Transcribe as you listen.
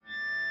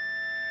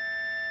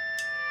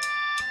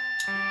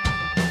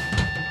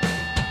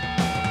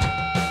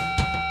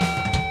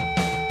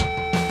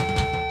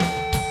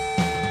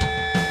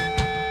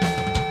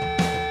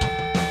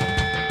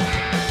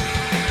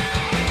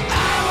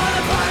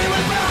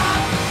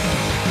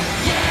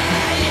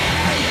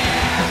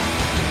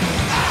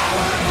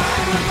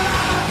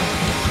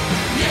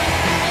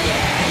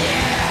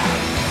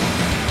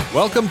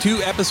Welcome to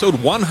episode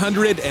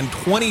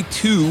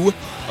 122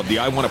 of the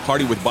I Want to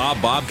Party with Bob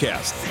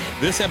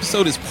Bobcast. This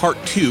episode is part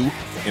 2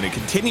 in a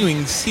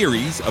continuing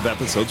series of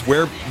episodes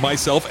where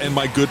myself and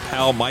my good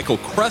pal Michael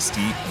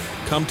Krusty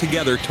come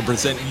together to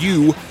present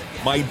you,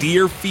 my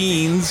dear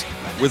fiends,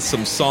 with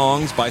some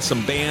songs by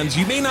some bands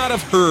you may not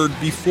have heard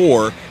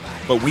before,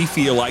 but we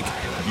feel like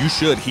you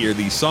should hear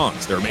these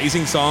songs. They're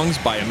amazing songs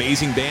by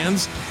amazing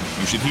bands.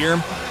 You should hear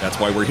them. That's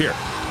why we're here.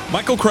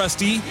 Michael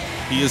Krusty,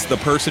 he is the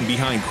person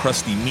behind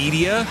Krusty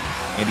Media,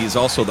 and he is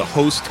also the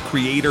host,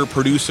 creator,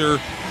 producer,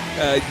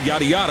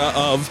 yada yada,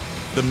 of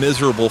the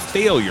Miserable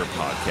Failure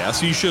podcast.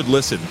 So you should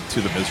listen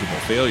to the Miserable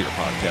Failure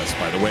podcast,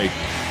 by the way.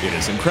 It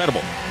is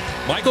incredible.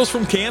 Michael's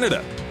from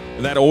Canada,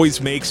 and that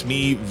always makes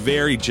me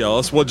very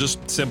jealous, well,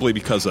 just simply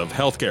because of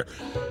healthcare.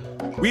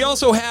 We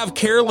also have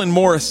Carolyn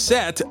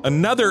Morissette,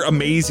 another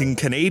amazing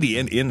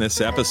Canadian in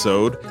this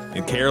episode,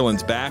 and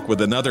Carolyn's back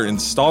with another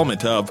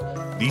installment of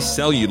The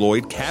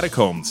Celluloid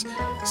Catacombs.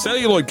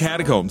 Celluloid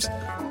Catacombs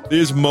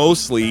is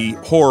mostly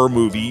horror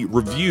movie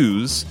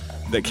reviews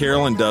that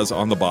Carolyn does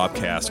on the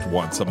Bobcast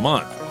once a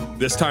month.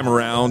 This time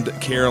around,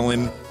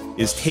 Carolyn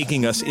is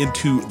taking us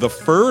into the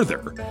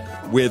further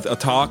with a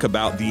talk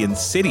about the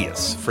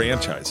Insidious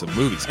franchise of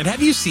movies. And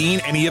have you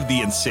seen any of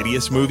the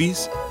Insidious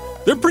movies?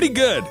 They're pretty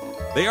good.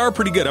 They are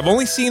pretty good. I've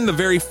only seen the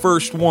very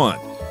first one.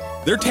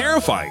 They're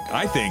terrifying,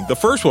 I think. The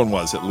first one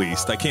was, at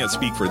least. I can't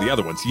speak for the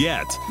other ones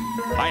yet.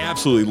 I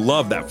absolutely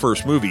love that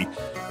first movie,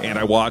 and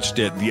I watched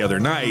it the other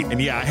night. And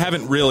yeah, I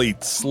haven't really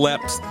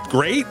slept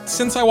great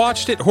since I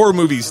watched it. Horror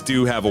movies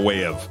do have a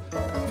way of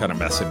kind of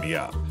messing me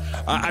up.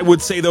 I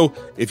would say, though,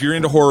 if you're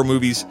into horror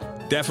movies,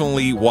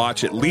 definitely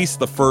watch at least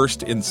the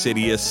first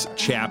Insidious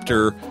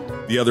chapter.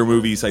 The other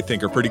movies, I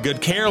think, are pretty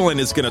good. Carolyn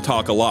is going to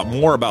talk a lot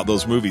more about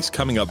those movies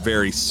coming up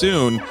very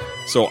soon,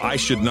 so I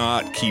should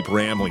not keep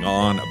rambling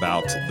on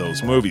about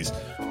those movies.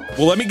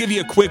 Well, let me give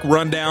you a quick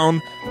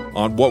rundown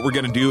on what we're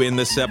going to do in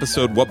this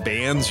episode, what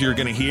bands you're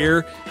going to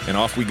hear, and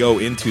off we go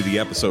into the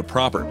episode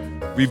proper.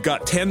 We've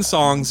got 10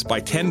 songs by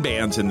 10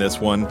 bands in this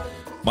one.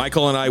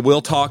 Michael and I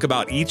will talk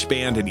about each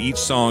band and each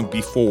song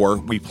before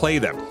we play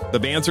them. The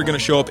bands are going to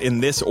show up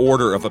in this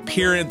order of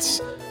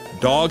appearance: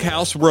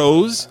 Doghouse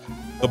Rose,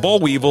 The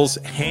Bollweevils,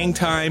 Hang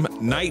Time,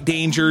 Night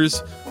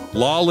Dangers,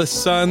 Lawless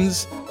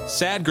Sons,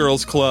 Sad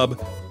Girls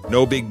Club,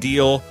 No Big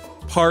Deal,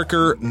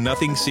 Parker,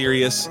 Nothing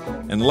Serious,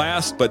 and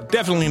last but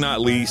definitely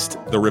not least,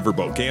 the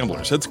Riverboat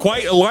Gamblers. It's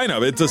quite a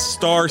lineup. It's a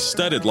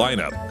star-studded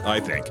lineup,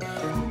 I think.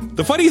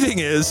 The funny thing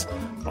is,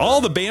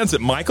 all the bands that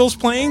Michael's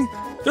playing,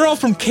 they're all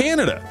from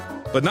Canada.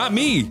 But not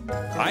me.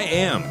 I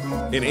am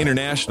an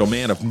international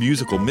man of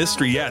musical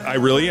mystery, yet I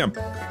really am.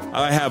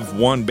 I have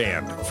one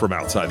band from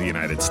outside the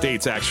United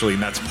States, actually,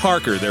 and that's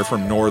Parker. They're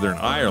from Northern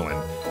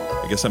Ireland.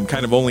 I guess I'm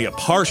kind of only a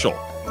partial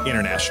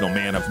international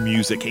man of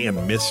music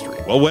and mystery.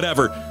 Well,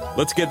 whatever.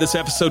 Let's get this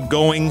episode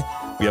going.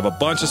 We have a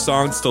bunch of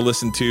songs to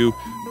listen to.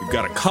 We've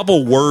got a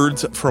couple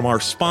words from our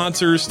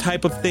sponsors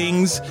type of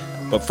things.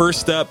 But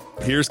first up,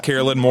 here's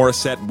Carolyn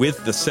Morissette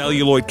with The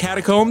Celluloid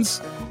Catacombs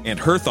and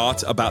her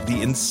thoughts about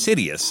the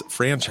Insidious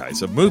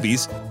franchise of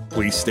movies.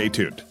 Please stay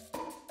tuned.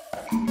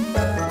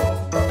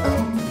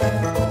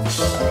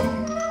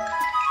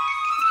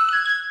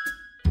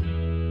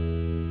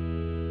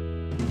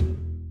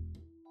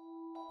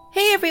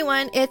 Hey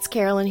everyone, it's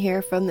Carolyn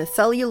here from the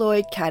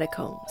Celluloid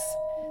Catacombs.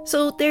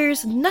 So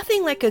there's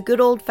nothing like a good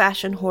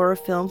old-fashioned horror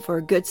film for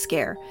a good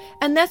scare,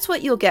 and that's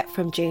what you'll get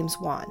from James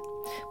Wan.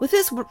 With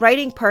his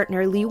writing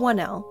partner Leigh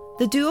Whannell,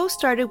 the duo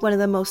started one of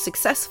the most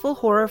successful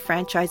horror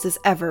franchises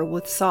ever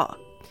with Saw.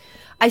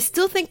 I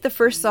still think the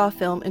first Saw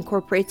film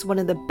incorporates one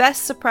of the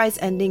best surprise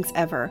endings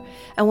ever,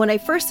 and when I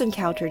first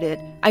encountered it,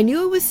 I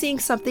knew I was seeing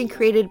something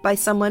created by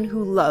someone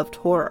who loved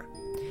horror.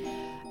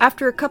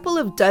 After a couple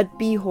of dud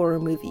B horror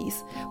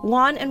movies,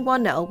 Wan and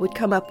Whannell would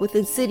come up with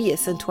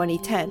Insidious in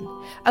 2010,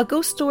 a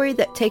ghost story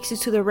that takes you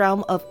to the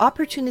realm of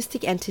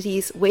opportunistic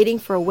entities waiting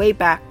for a way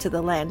back to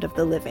the land of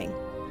the living.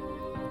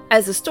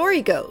 As the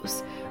story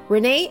goes,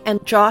 Renee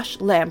and Josh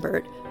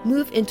Lambert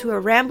move into a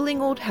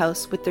rambling old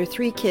house with their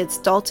 3 kids,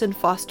 Dalton,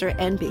 Foster,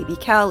 and baby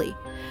Callie.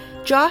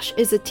 Josh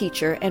is a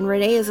teacher and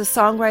Renee is a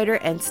songwriter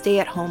and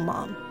stay-at-home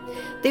mom.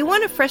 They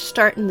want a fresh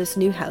start in this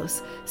new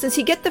house, since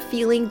you get the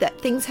feeling that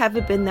things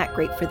haven't been that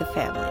great for the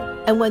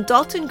family. And when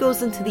Dalton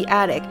goes into the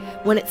attic,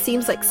 when it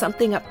seems like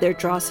something up there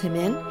draws him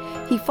in,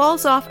 he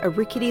falls off a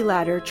rickety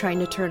ladder trying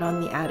to turn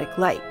on the attic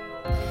light.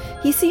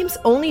 He seems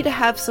only to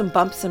have some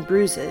bumps and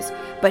bruises,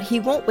 but he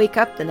won't wake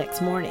up the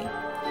next morning.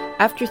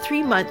 After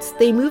 3 months,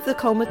 they move the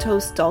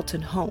comatose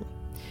Dalton home.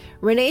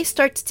 Renee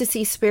starts to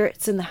see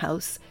spirits in the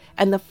house,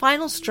 and the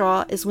final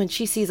straw is when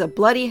she sees a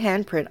bloody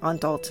handprint on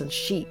Dalton's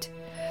sheet.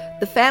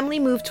 The family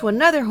move to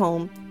another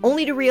home,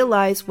 only to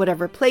realize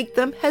whatever plagued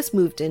them has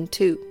moved in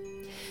too.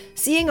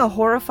 Seeing a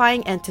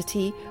horrifying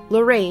entity,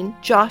 Lorraine,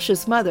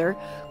 Josh's mother,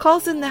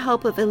 calls in the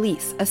help of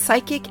Elise, a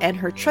psychic, and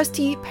her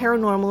trusty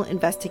paranormal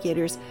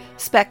investigators,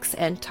 Specs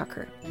and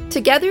Tucker.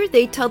 Together,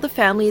 they tell the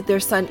family their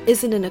son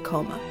isn't in a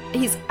coma.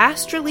 He's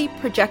astrally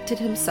projected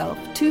himself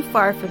too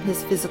far from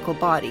his physical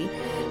body,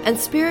 and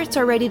spirits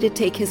are ready to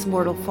take his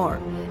mortal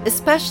form,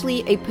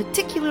 especially a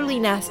particularly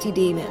nasty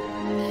demon.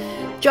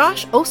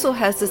 Josh also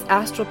has this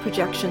astral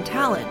projection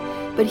talent,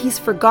 but he's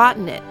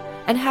forgotten it,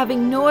 and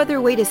having no other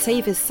way to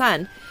save his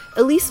son,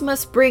 Elise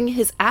must bring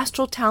his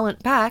astral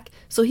talent back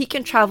so he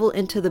can travel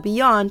into the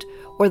beyond,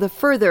 or the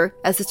further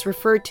as it's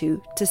referred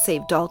to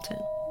save Dalton.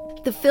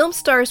 The film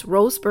stars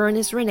Rose Byrne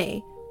as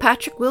Renee,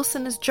 Patrick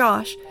Wilson as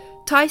Josh,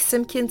 Ty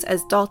Simpkins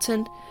as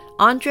Dalton,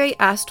 Andre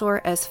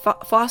Astor as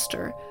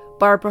Foster,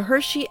 Barbara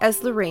Hershey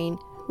as Lorraine,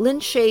 Lynn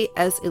Shay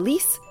as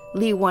Elise,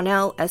 Lee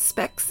Whannell as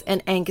Specs,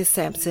 and Angus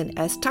Sampson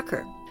as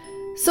Tucker.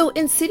 So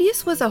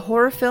Insidious was a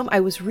horror film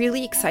I was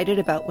really excited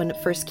about when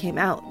it first came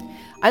out.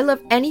 I love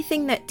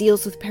anything that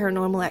deals with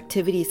paranormal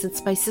activity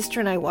since my sister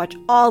and I watch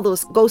all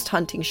those ghost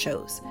hunting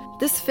shows.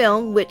 This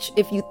film, which,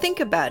 if you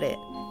think about it,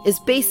 is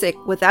basic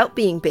without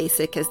being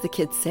basic, as the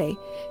kids say,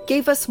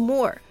 gave us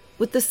more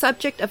with the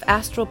subject of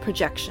astral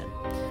projection.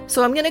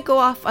 So I'm going to go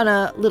off on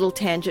a little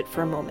tangent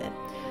for a moment.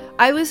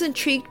 I was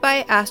intrigued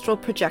by astral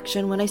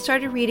projection when I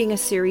started reading a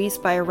series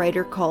by a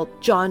writer called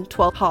John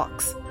 12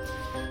 Hawks.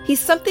 He's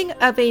something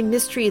of a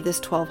mystery, this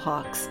 12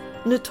 Hawks,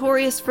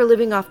 notorious for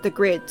living off the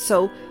grid,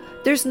 so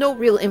there's no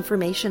real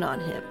information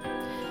on him.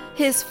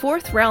 His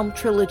Fourth Realm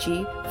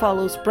trilogy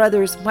follows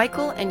brothers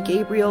Michael and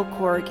Gabriel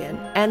Corrigan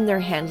and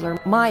their handler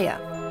Maya.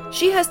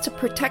 She has to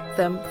protect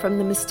them from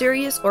the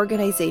mysterious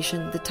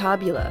organization, the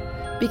Tabula,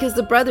 because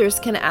the brothers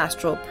can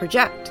astral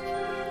project.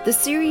 The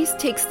series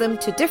takes them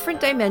to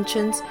different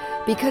dimensions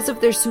because of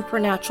their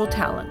supernatural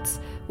talents,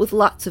 with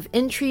lots of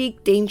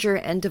intrigue, danger,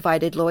 and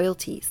divided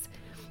loyalties.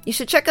 You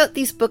should check out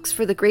these books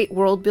for the great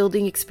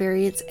world-building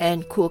experience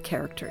and cool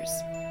characters.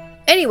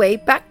 Anyway,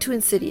 back to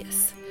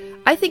Insidious.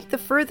 I think The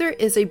Further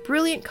is a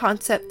brilliant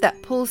concept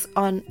that pulls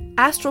on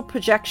astral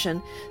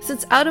projection,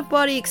 since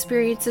out-of-body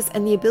experiences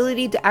and the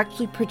ability to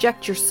actually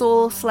project your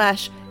soul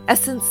 /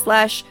 essence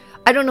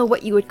 / I don't know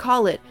what you would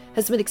call it,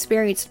 has been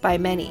experienced by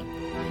many.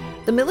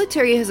 The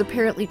military has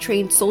apparently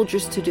trained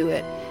soldiers to do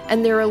it,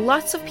 and there are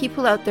lots of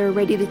people out there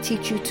ready to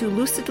teach you to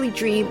lucidly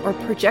dream or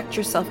project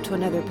yourself to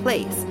another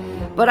place.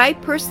 But I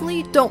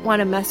personally don't want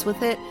to mess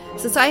with it,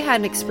 since I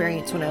had an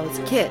experience when I was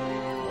a kid.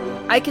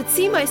 I could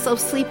see myself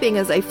sleeping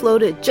as I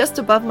floated just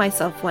above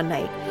myself one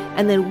night,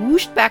 and then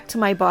whooshed back to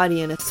my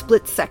body in a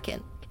split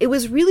second. It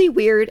was really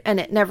weird, and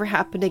it never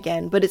happened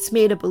again, but it's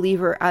made a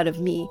believer out of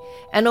me.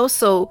 And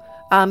also,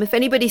 if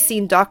anybody's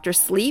seen Dr.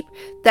 Sleep,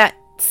 that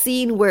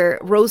scene where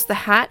Rose the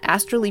Hat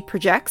astrally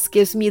projects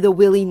gives me the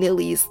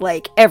willy-nillies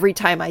like every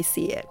time I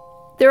see it.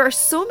 There are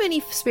so many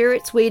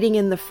spirits waiting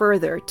in The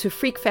Further to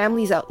freak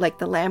families out like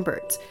the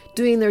Lamberts,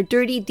 doing their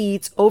dirty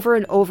deeds over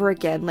and over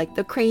again like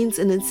the Cranes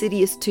in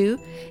Insidious 2.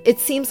 It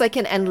seems like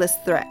an endless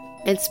threat.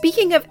 And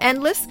speaking of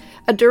endless,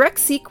 a direct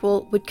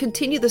sequel would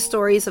continue the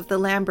stories of the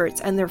Lamberts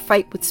and their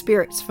fight with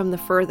spirits from The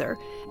Further,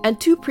 and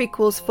 2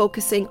 prequels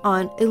focusing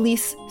on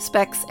Elise,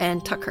 Specs,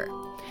 and Tucker.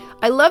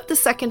 I love the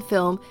second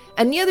film,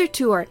 and the other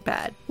 2 aren't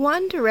bad.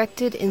 Wan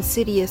directed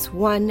Insidious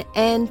 1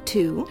 and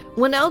 2.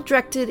 Whannell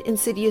directed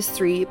Insidious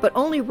 3, but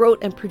only wrote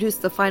and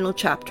produced the final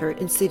chapter,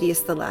 Insidious: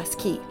 The Last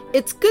Key.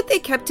 It's good they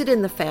kept it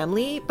in the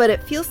family, but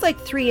it feels like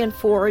 3 and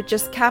 4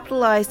 just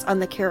capitalized on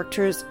the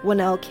characters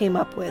Whannell came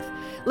up with,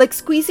 like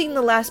squeezing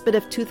the last bit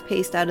of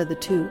toothpaste out of the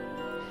tube.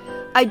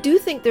 I do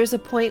think there's a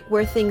point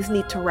where things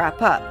need to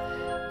wrap up,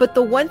 but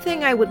the one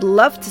thing I would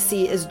love to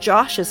see is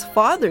Josh's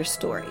father's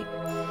story.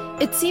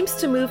 It seems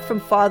to move from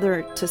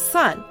father to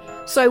son,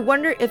 so I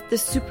wonder if the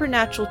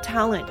supernatural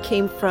talent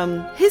came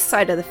from his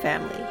side of the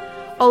family.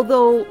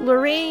 Although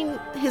Lorraine,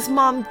 his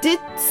mom, did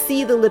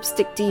see the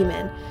lipstick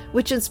demon,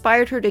 which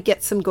inspired her to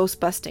get some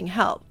ghost-busting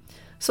help.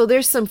 So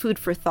there's some food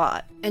for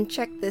thought. And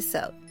check this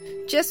out.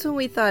 Just when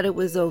we thought it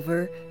was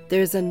over,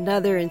 there's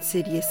another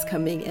Insidious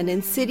coming, an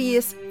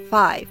Insidious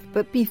 5.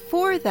 But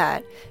before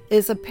that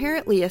is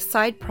apparently a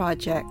side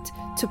project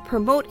to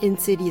promote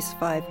Insidious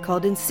 5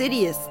 called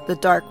Insidious: The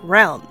Dark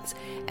Realms.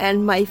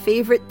 And my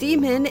favorite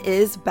demon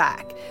is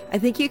back. I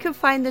think you can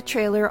find the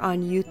trailer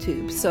on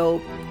YouTube, so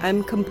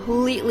I'm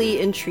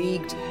completely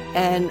intrigued.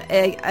 And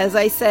as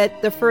I said,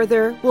 The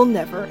Further will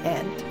never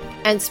end.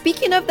 And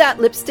speaking of that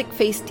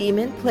lipstick-faced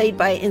demon played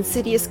by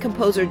Insidious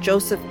composer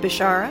Joseph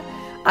Bishara,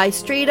 I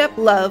straight up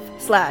love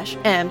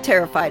 / am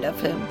terrified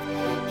of him.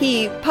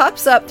 He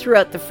pops up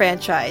throughout the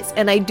franchise,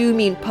 and I do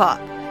mean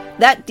pop.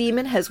 That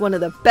demon has one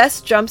of the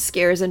best jump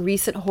scares in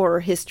recent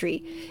horror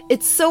history.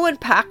 It's so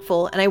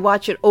impactful, and I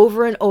watch it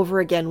over and over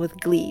again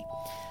with glee.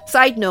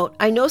 Side note,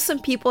 I know some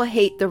people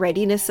hate the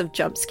readiness of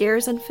jump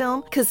scares in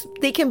film because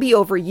they can be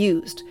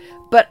overused,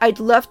 but I'd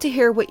love to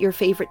hear what your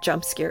favorite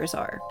jump scares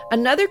are.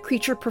 Another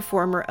creature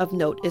performer of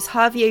note is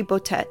Javier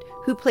Botet,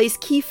 who plays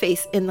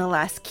Keyface in The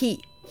Last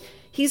Key.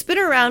 He's been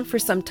around for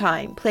some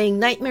time, playing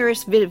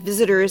nightmarish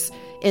visitors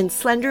in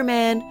Slender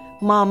Man,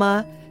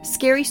 Mama,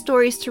 Scary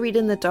Stories to Read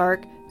in the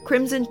Dark,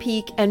 Crimson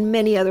Peak, and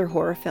many other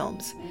horror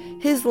films.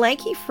 His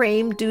lanky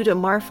frame, due to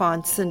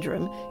Marfan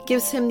syndrome,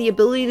 gives him the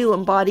ability to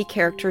embody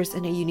characters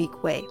in a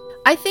unique way.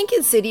 I think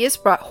Insidious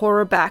brought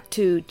horror back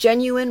to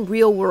genuine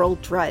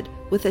real-world dread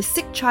with a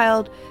sick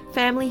child,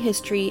 family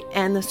history,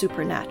 and the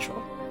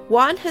supernatural.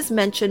 Juan has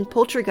mentioned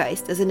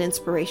Poltergeist as an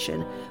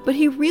inspiration, but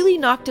he really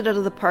knocked it out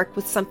of the park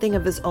with something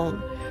of his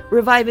own,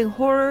 reviving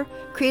horror,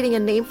 creating a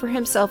name for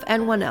himself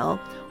and 1L,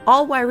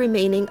 all while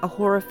remaining a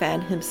horror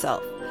fan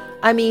himself.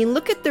 I mean,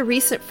 look at the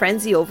recent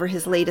frenzy over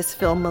his latest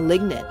film,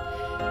 Malignant.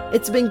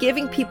 It's been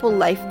giving people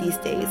life these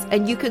days,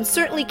 and you can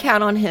certainly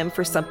count on him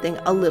for something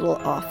a little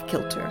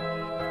off-kilter.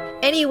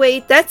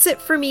 Anyway, that's it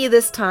for me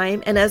this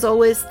time, and as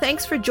always,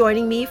 thanks for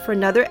joining me for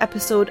another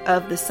episode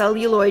of the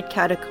Celluloid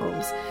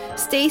Catacombs.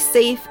 Stay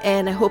safe,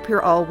 and I hope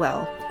you're all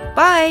well.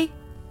 Bye!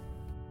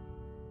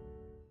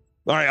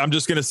 All right, I'm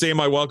just going to say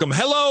my welcome.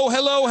 Hello.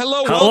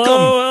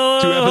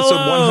 Welcome to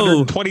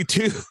episode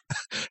 122.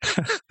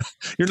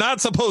 You're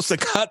not supposed to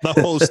cut the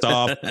host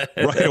off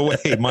right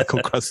away,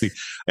 Michael Crusty.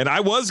 And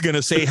I was going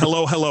to say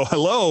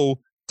hello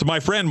to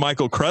my friend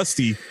Michael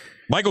Crusty.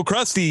 Michael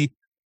Crusty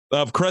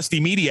of Crusty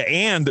Media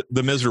and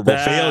the Miserable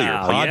Failure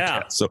podcast.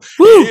 Yeah. So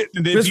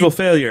Miserable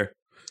Failure.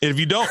 If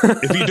you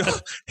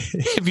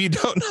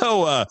don't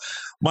know,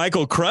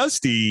 Michael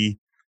Crusty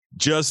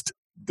just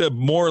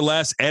more or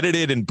less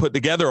edited and put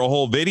together a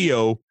whole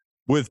video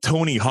with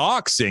Tony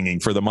Hawk singing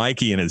for the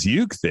Mikey and His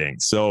Uke thing.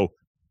 So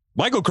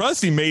Michael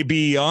Crusty may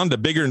be on to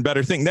bigger and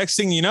better thing. Next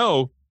thing you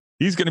know,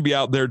 he's going to be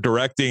out there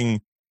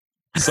directing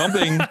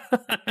something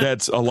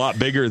that's a lot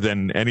bigger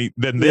than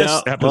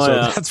this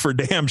episode. That's for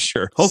damn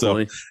sure.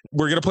 Hopefully. So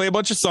we're going to play a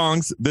bunch of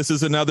songs. This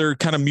is another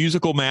kind of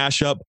musical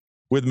mashup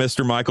with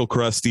Mr. Michael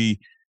Crusty.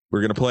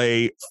 We're going to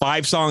play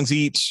 5 songs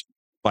each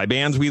by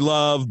bands we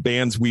love,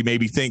 bands we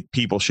maybe think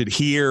people should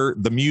hear,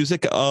 the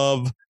music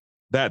of,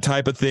 that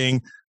type of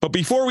thing. But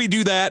before we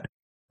do that,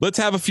 let's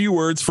have a few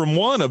words from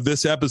one of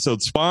this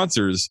episode's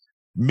sponsors,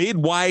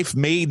 Midwife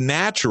Made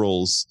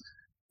Naturals.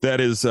 That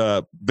is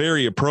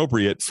very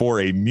appropriate for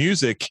a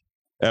music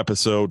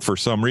episode for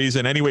some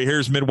reason. Anyway,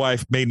 here's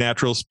Midwife Made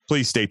Naturals.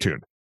 Please stay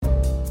tuned.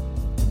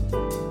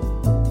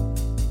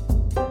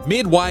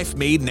 Midwife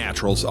Made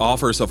Naturals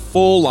offers a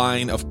full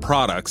line of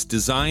products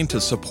designed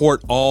to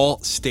support all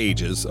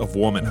stages of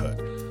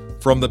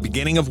womanhood. From the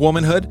beginning of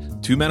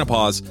womanhood to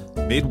menopause,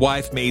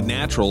 Midwife Made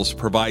Naturals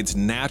provides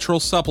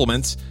natural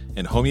supplements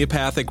and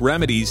homeopathic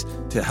remedies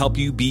to help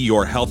you be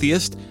your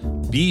healthiest,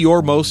 be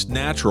your most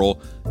natural,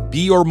 be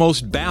your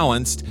most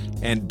balanced,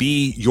 and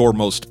be your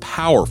most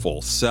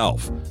powerful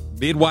self.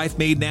 Midwife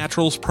Made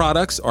Naturals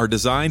products are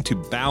designed to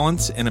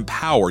balance and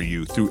empower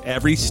you through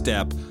every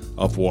step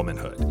of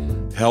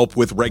womanhood. Help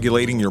with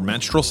regulating your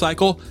menstrual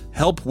cycle,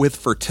 help with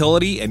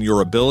fertility and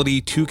your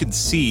ability to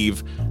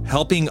conceive,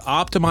 helping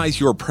optimize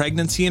your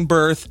pregnancy and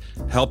birth,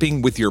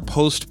 helping with your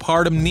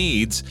postpartum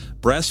needs,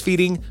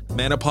 breastfeeding,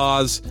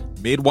 menopause.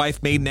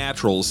 Midwife Made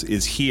Naturals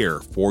is here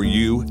for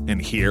you and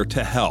here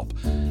to help.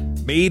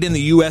 Made in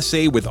the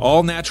USA with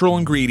all natural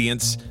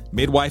ingredients,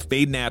 Midwife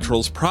Made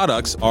Naturals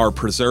products are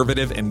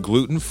preservative and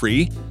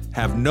gluten-free,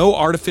 have no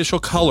artificial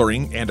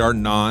coloring, and are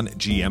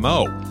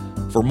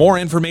non-GMO. For more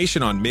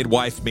information on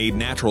Midwife Made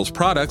Naturals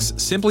products,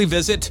 simply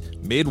visit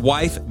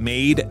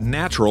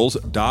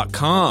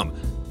midwifemadenaturals.com.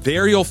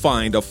 There you'll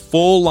find a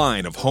full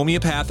line of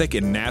homeopathic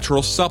and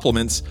natural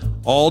supplements,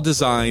 all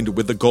designed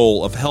with the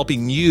goal of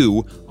helping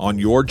you on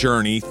your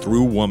journey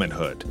through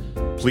womanhood.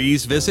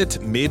 Please visit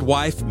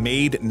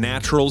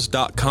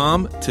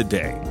midwifemadenaturals.com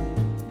today.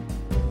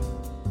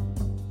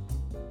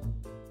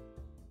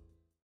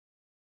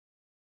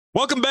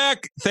 Welcome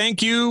back.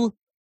 Thank you,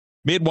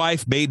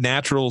 Midwife Made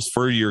Naturals,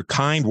 for your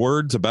kind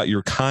words about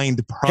your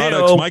kind products.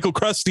 Hey-o. Michael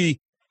Crusty,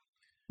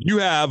 you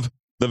have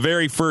the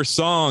very first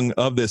song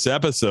of this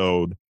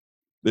episode.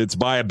 It's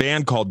by a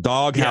band called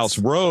Doghouse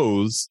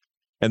Rose,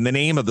 and the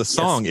name of the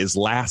song is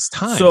Last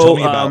Time. So, tell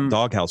me about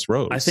Doghouse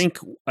Rose. I think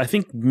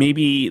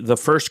maybe the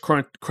first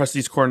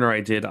Krusty's Corner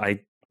I did,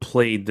 I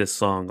played this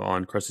song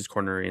on Krusty's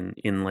Corner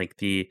in like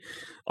the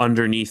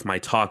underneath my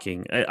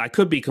talking. I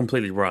could be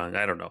completely wrong.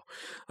 I don't know.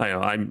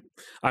 I'm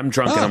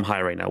drunk and I'm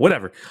high right now.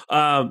 Whatever.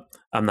 I'm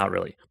not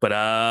really.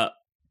 But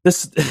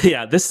this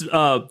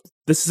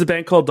is a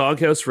band called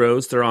Doghouse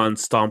Rose. They're on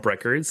Stomp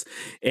Records,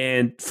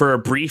 and for a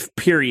brief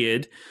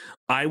period,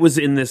 I was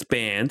in this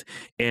band,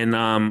 and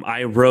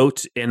I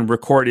wrote and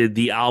recorded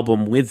the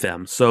album with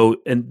them. So,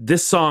 and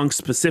this song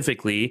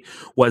specifically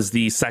was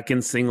the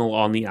second single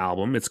on the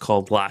album. It's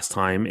called Last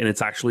Time, and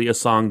it's actually a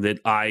song that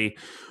I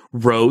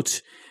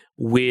wrote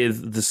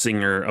with the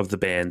singer of the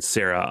band,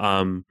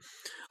 Sarah.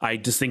 I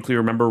distinctly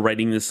remember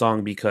writing this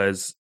song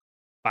because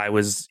I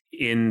was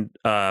in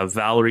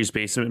Valerie's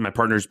basement, my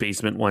partner's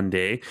basement one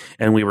day,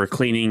 and we were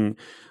cleaning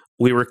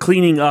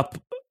up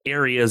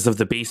areas of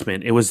the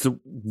basement. It was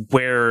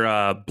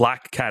where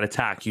Black Cat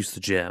Attack used to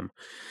jam,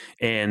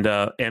 and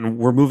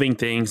we're moving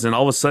things, and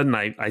all of a sudden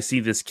I see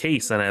this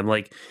case, and I'm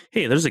like,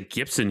 hey, there's a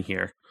Gibson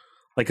here,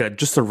 like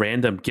just a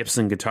random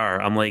Gibson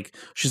guitar. I'm like,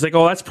 she's like,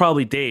 oh, that's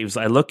probably Dave's.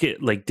 I look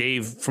at like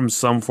Dave from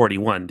Sum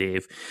 41,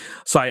 Dave.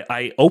 So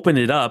I open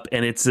it up,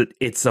 and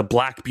it's a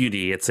Black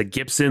Beauty. It's a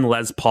Gibson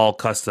Les Paul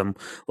custom,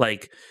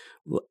 like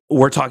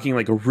we're talking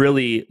like a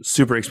really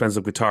super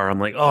expensive guitar. I'm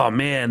like, oh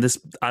man,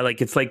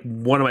 it's like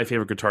one of my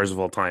favorite guitars of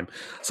all time.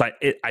 So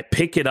I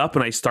pick it up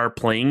and I start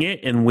playing it,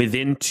 and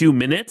within 2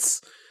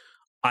 minutes,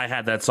 I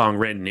had that song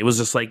written. It was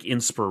just like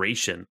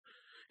inspiration.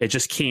 It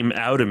just came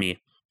out of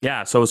me.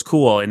 Yeah, so it was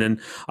cool. And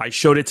then I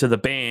showed it to the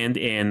band,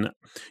 and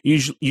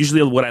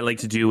usually what I like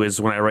to do is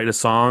when I write a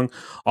song,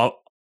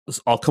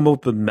 I'll come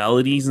up with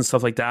melodies and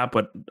stuff like that,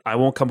 but I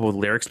won't come up with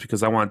lyrics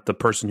because I want the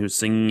person who's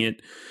singing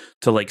it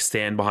to like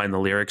stand behind the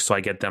lyrics, so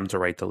I get them to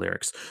write the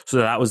lyrics. So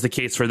that was the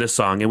case for this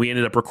song, and we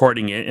ended up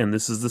recording it, and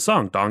this is the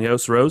song,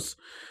 Doghouse Rose,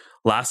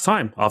 Last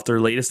Time, off their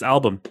latest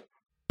album.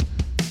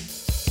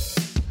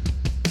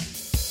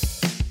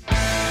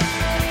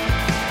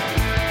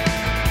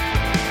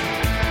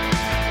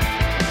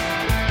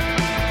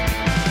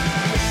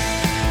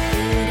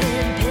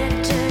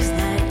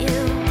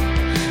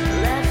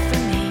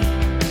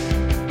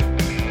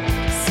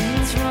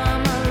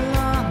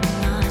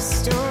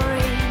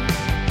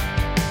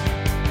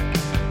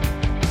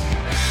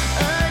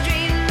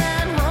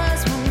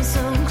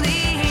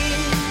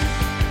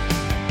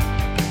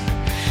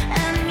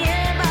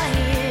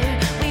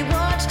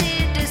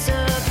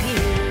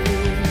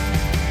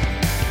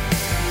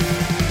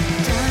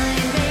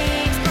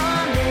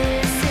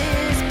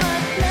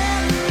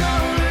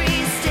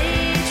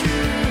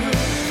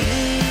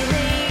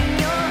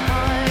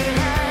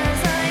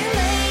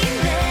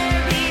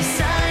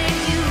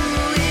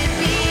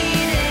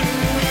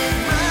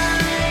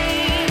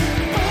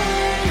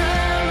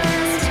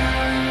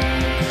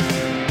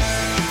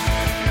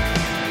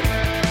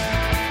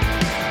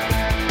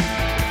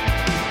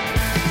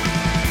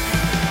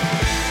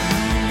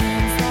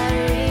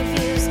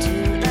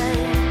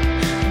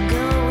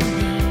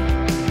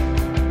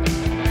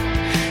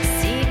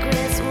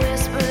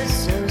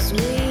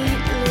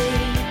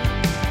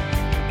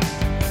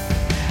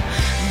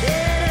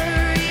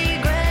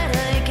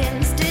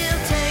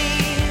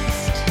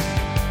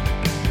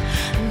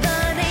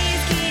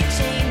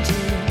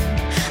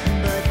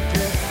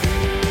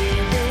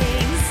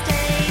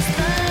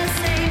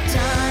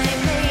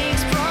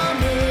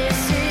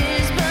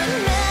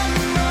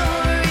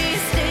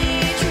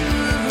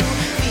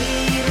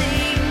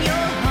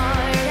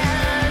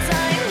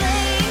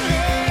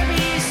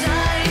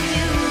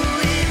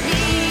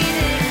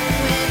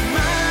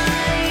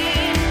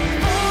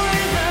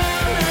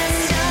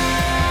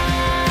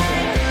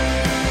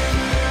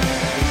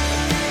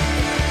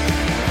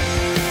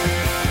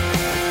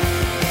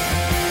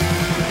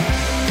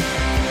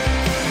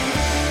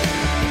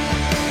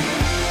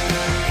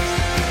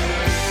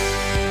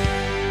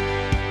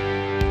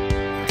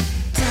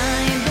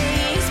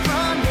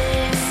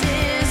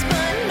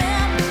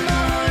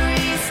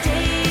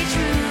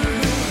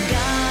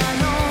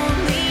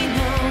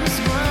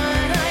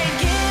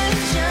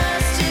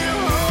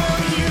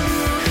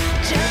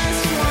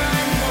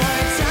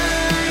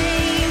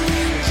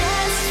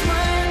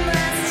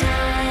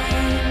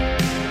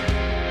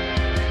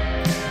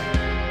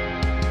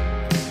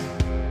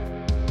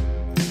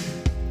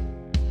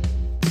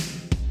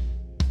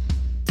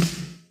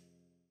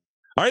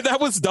 All right,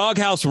 that was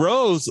Doghouse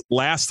Rose.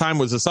 Last Time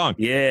was the song.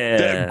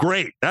 Yeah.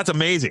 Great. That's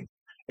amazing.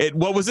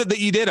 What was it that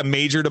you did? A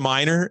major to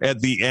minor at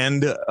the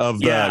end of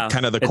the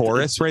kind of the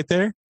chorus right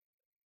there?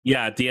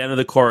 Yeah, at the end of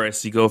the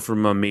chorus, you go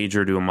from a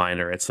major to a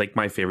minor. It's like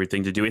my favorite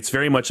thing to do. It's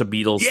very much a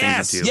Beatles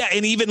thing to do. Yeah,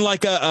 and even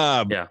like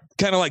a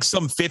kind of like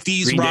some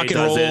 50s Green rock Day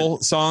and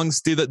roll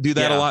songs do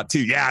that a lot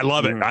too. Yeah, I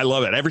love it. I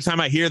love it. Every time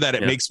I hear that,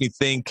 it makes me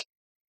think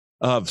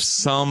of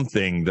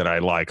something that I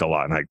like a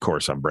lot. And of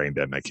course, I'm brain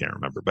dead and I can't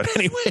remember. But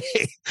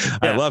anyway,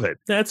 I love it.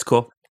 That's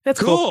cool. That's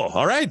cool.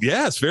 All right.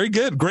 Yes, very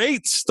good.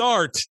 Great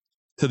start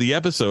to the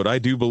episode, I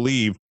do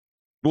believe.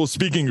 Well,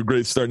 speaking of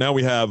great start, now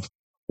we have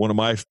one of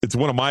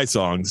my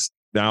songs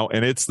now,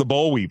 and it's the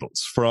Boll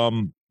Weevils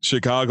from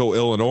Chicago,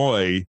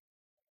 Illinois.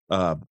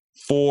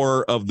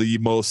 Four of the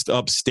most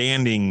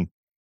upstanding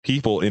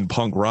people in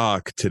punk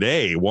rock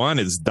today. One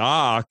is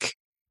Doc,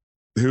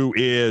 who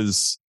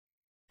is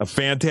a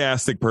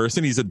fantastic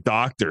person. He's a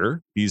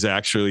doctor. He's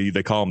actually,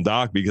 they call him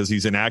Doc because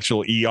he's an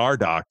actual ER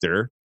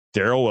doctor,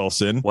 Daryl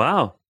Wilson.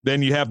 Wow.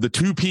 Then you have the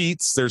two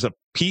Petes. There's a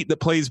Pete that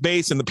plays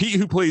bass, and the Pete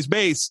who plays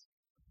bass,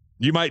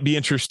 you might be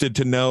interested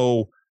to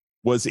know,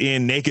 was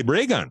in Naked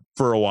Raygun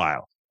for a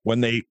while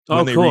when they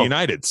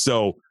reunited.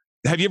 So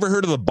have you ever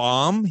heard of The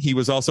Bomb? He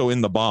was also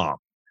in The Bomb.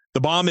 The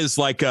Bomb is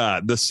like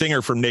the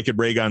singer from Naked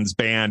Raygun's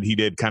band he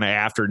did kind of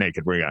after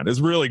Naked Raygun. It's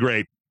really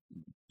great.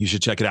 You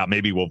should check it out.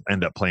 Maybe we'll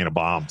end up playing a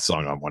Bomb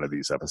song on one of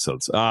these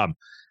episodes.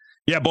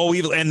 Boll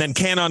Weevils, and then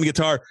Ken on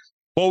guitar.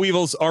 Boll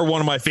Weevils are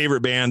one of my favorite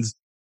bands.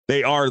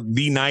 They are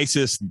the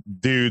nicest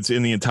dudes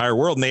in the entire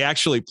world, and they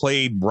actually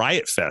played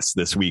Riot Fest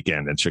this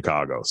weekend in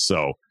Chicago.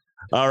 So,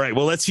 all right,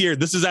 well, let's hear.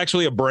 This is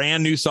actually a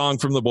brand new song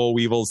from the Boll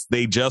Weevils.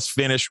 They just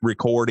finished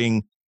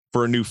recording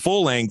for a new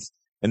full length,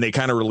 and they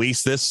kind of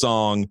released this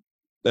song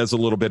as a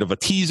little bit of a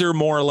teaser,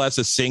 more or less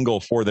a single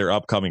for their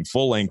upcoming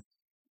full length.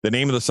 The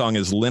name of the song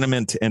is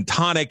Liniment and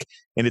Tonic,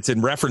 and it's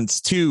in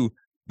reference to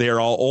they're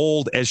all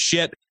old as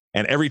shit,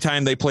 And every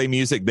time they play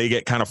music, they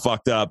get kind of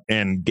fucked up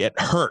and get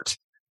hurt.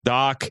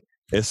 Doc,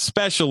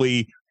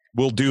 especially,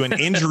 will do an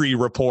injury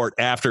report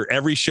after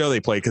every show they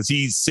play because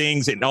he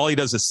sings and all he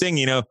does is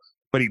sing,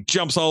 but he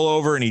jumps all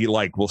over and he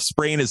like will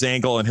sprain his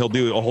ankle and he'll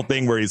do a whole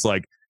thing where he's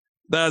like,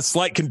 the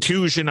slight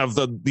contusion of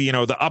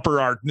the upper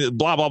arc,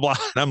 blah, blah, blah.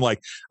 And I'm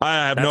like,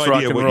 I have no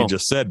idea what you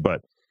just said,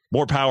 but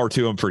more power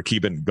to him for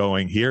keeping it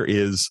going. Here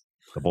is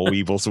the Boll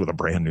Weevils with a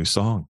brand new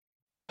song.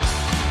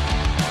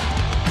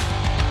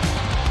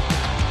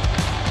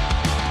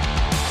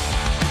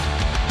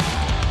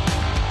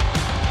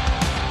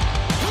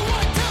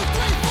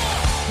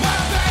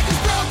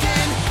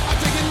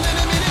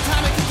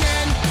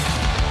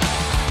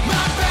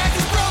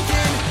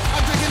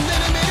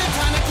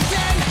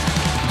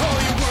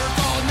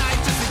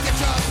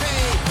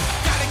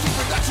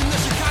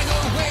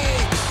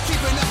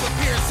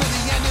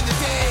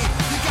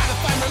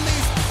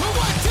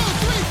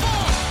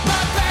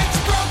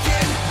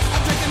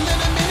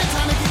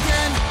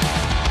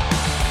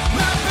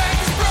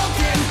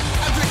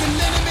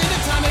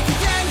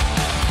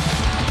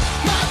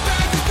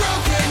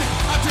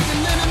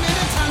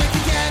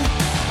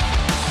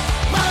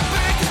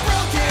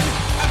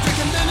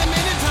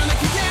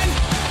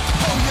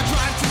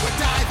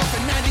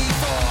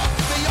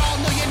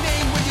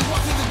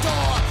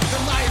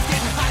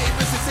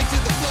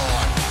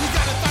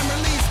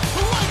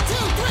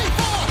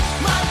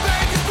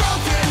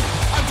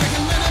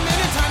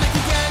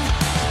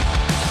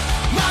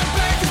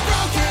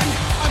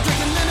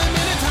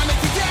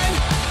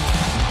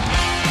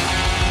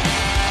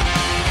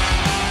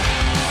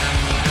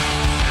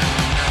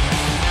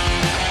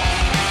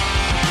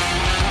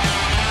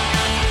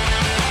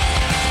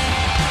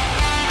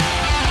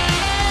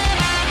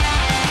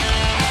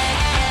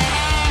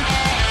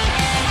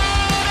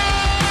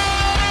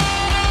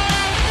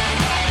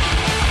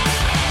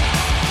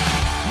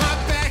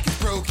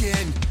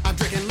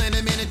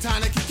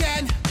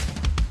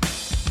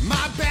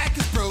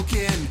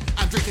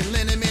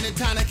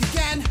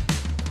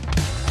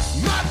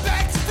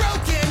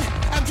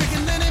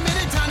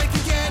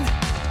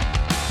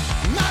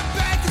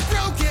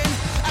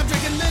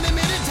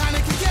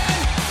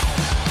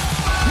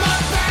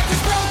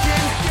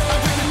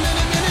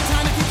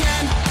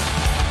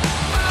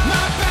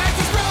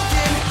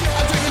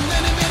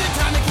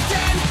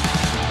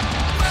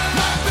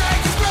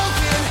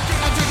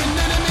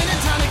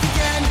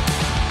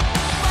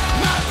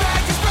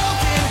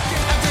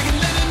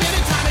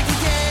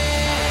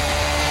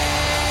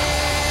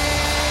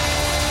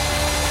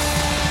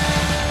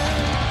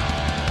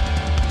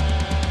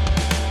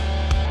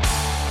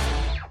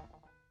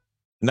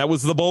 And that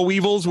was the Boll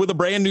Weevils with a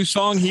brand new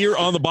song here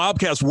on the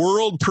Bobcast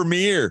world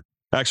premiere.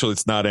 Actually,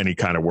 it's not any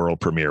kind of world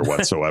premiere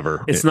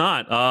whatsoever. It's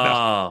not.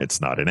 No,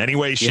 it's not in any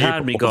way, shape,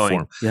 or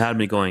form. You had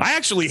me going. I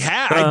actually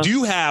have. I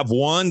do have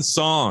one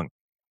song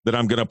that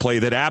I'm going to play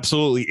that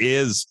absolutely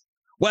is.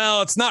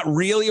 Well, it's not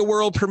really a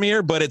world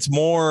premiere, but it's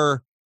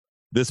more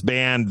this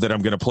band that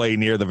I'm going to play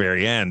near the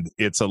very end.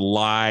 It's a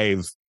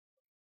live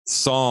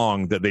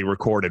song that they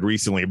recorded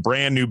recently, a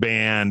brand new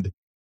band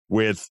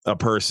with a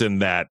person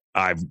that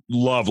I've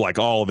loved like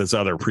all of his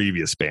other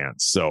previous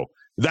bands. So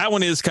that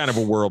one is kind of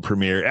a world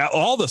premiere.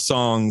 All the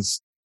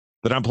songs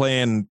that I'm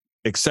playing,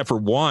 except for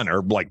one,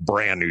 are like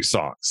brand new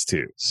songs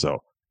too.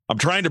 So I'm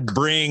trying to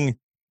bring,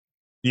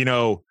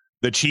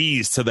 the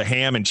cheese to the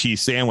ham and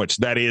cheese sandwich.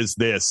 That is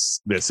this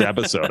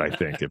episode, I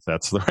think, if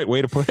that's the right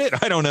way to put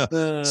it. I don't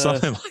know.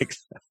 Something like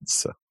that.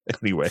 So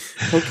anyway.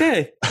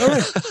 Okay. All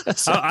right.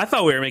 So, I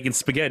thought we were making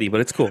spaghetti,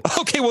 but it's cool.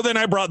 Okay. Well, then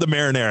I brought the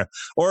marinara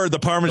or the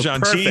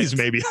Parmesan cheese,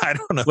 maybe. I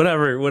don't know.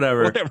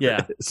 Whatever.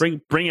 Yeah.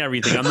 Bring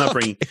everything. I'm not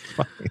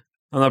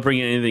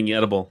bringing anything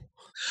edible.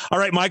 All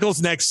right.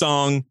 Michael's next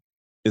song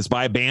is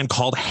by a band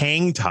called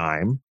Hang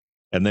Time.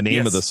 And the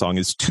name of the song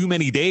is Too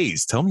Many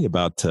Days. Tell me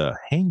about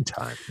Hang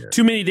Time here.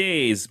 Too Many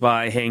Days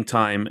by Hang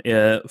Time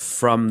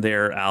from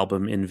their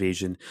album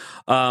Invasion.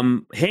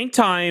 Hang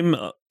Time,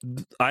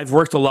 I've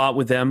worked a lot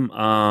with them.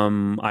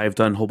 I've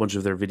done a whole bunch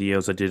of their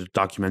videos. I did a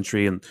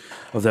documentary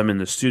of them in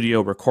the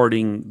studio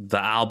recording the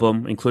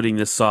album, including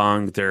this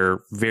song.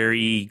 They're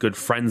very good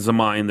friends of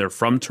mine. They're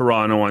from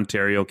Toronto,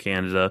 Ontario,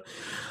 Canada.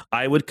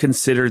 I would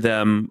consider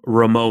them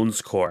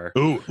Ramones core.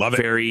 Ooh, love it.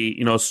 Very,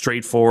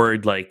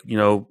 straightforward,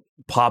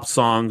 pop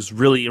songs,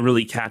 really,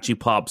 really catchy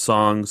pop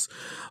songs.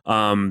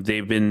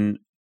 They've been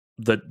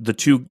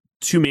the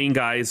two main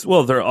guys.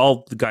 Well, they're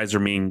all the guys are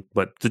main,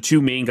 but the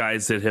two main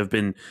guys that have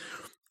been,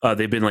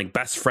 they've been like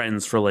best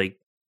friends for like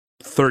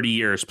 30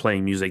 years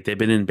playing music. They've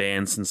been in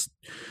bands since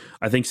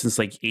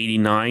like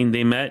 89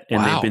 they met,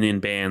 and they've been in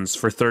bands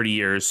for 30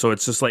 years. So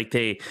it's just like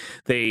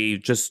they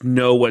just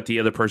know what the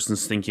other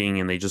person's thinking,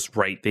 and they just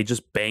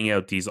bang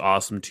out these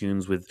awesome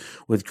tunes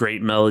with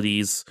great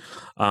melodies.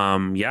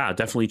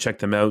 Definitely check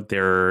them out.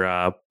 They're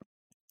a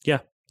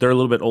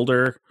little bit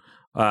older,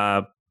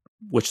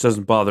 which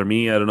doesn't bother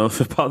me. I don't know if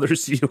it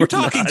bothers you. You're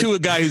talking to a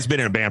guy who's been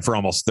in a band for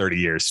almost 30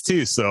 years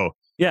too. So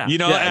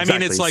exactly. I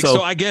mean, it's like,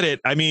 so I get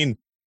it. I mean,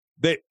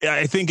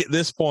 I think at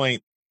this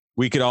point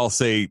we could all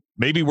say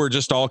maybe we're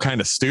just all kind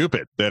of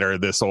stupid that are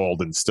this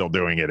old and still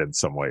doing it in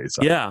some ways.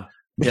 Yeah.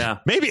 Yeah.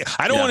 Maybe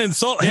I don't want to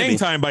insult Hang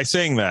Time by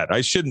saying that.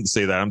 I shouldn't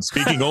say that. I'm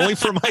speaking only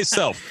for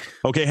myself.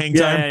 Okay, Hang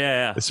Time.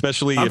 Yeah.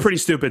 Especially I'm pretty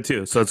stupid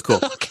too, so it's cool.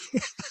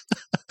 Okay.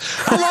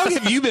 How long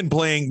have you been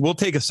playing? We'll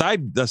take a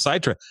side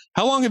track.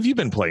 How long have you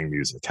been playing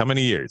music? How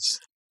many years?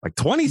 Like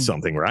 20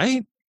 something,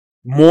 right?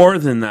 More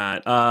than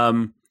that.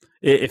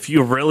 If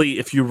you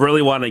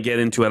really want to get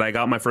into it, I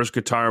got my first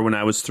guitar when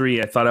I was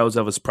 3. I thought I was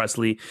Elvis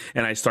Presley,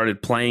 and I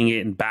started playing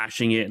it and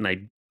bashing it, and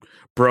I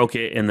broke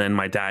it, and then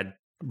my dad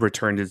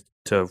returned it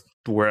to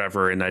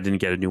wherever, and I didn't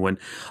get a new one.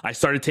 I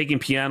started taking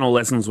piano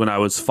lessons when I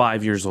was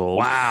 5 years old.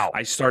 Wow.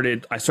 I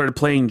started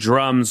playing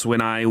drums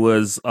when I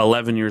was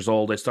 11 years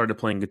old. I started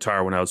playing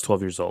guitar when I was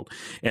 12 years old,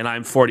 and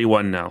I'm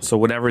 41 now. So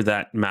whatever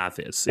that math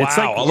is, it's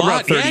like a around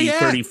lot.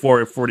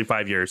 34,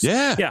 45 years.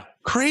 Yeah.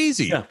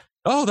 Crazy. Yeah.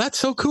 Oh, that's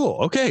so cool.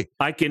 Okay.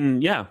 I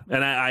can,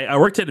 and I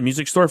worked at a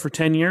music store for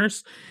 10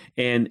 years,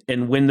 and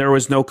when there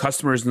was no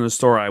customers in the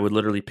store, I would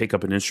literally pick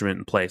up an instrument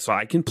and play. So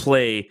I can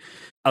play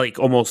like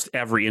almost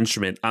every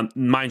instrument.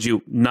 Mind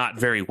you, not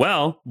very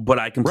well, but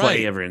I can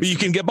play every instrument. But you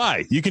can get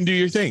by. You can do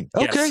your thing.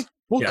 Okay. Yes.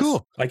 Well,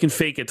 cool. I can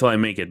fake it till I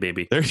make it,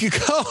 baby. There you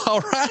go. All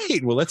right.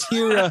 Well, let's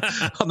hear,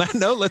 on that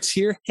note, let's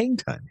hear Hang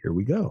Time. Here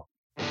we go.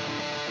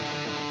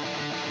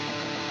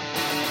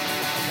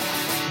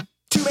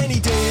 Too many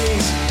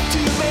days,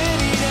 too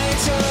many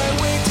nights I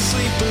went to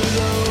sleep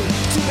alone.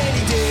 Too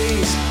many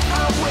days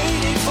I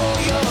waited for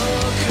your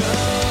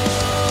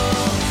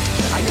call.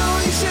 I know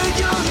you said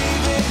you're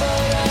leaving,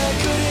 but I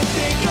couldn't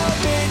think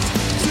of it.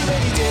 Too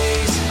many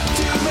days,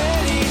 too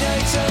many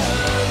nights alone.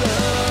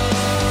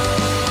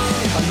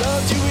 I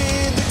loved you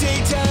in the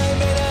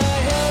daytime and I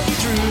held you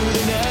through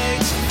the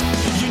night.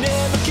 You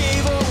never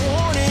gave a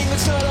warning,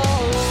 that's not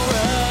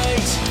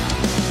alright.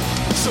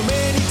 So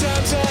many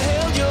times I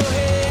held your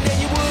hand and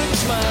you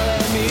wouldn't smile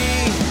at me.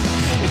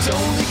 It's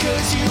only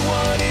 'cause you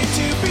wanted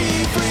to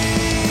be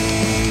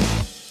free.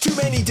 Too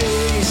many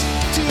days,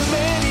 too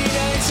many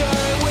nights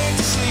I went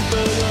to sleep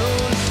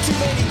alone. Too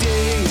many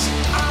days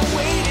I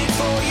waited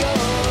for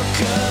your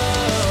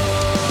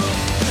call.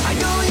 I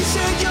know you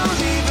said you're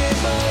leaving,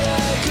 but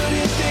I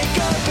couldn't think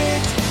of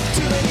it.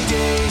 Too many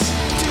days,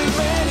 too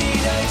many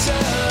nights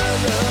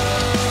alone.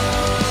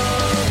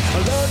 I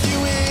loved you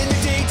in the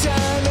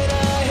daytime and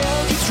I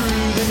held you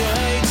through the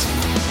night.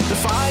 The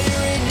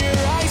fire in your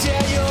eyes,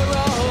 yeah, you're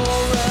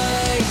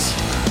alright.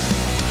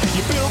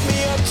 You built me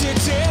up to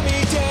tear me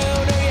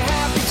down, are you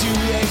happy to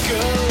let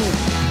go?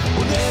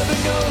 We'll never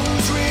know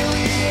who's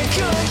really in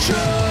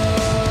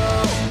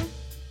control.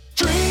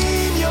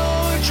 Dream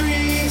your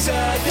dreams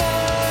at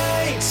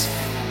night,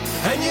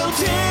 and you'll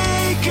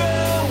take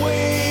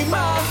away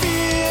my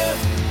fear.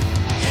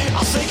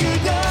 I'll say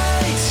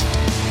goodnight,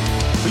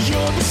 but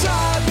you're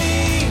beside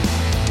me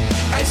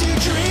as you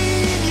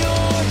dream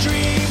your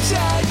dreams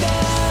at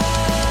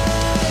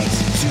night.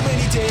 Too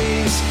many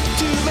days,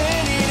 too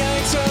many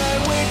nights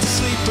I went to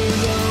sleep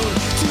alone.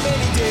 Too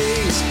many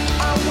days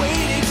I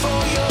waited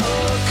for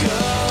your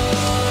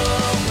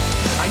call.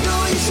 I know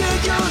you said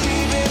you're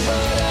leaving,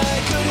 but I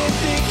couldn't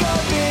think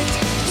of it.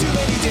 Too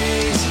many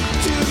days,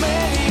 too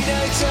many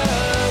nights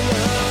alone.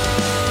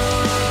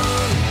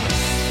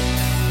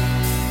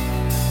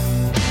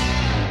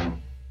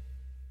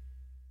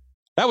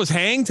 That was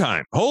Hang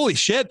Time. Holy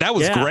shit. That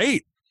was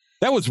great.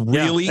 That was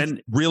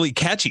really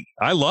catchy.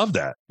 I love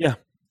that. Yeah.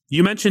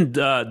 You mentioned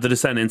the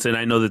Descendants, and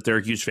I know that they're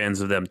huge fans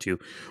of them too,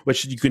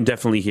 which you can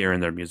definitely hear in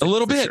their music. A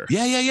little bit. Sure.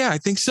 Yeah. I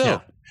think so. Yeah.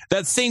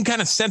 That same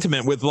kind of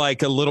sentiment with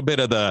like a little bit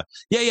of the,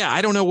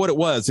 I don't know what it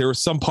was. There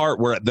was some part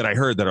that I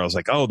heard that I was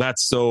like, oh,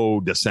 that's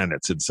so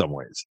Descendants in some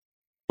ways.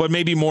 But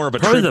maybe more of a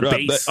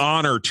the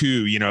honor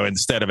too,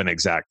 instead of an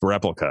exact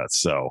replica.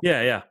 So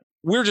yeah.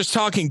 We're just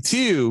talking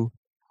too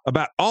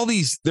about all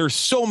these. There's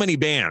so many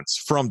bands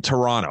from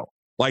Toronto.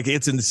 Like,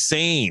 it's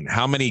insane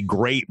how many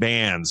great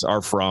bands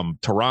are from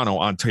Toronto,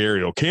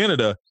 Ontario,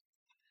 Canada.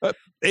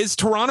 Is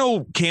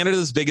Toronto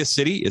Canada's biggest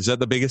city? Is that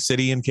the biggest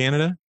city in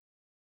Canada?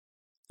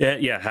 Yeah,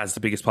 it has the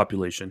biggest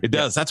population. It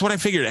does. That's what I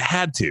figured it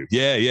had to.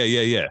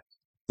 Yeah.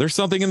 There's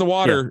something in the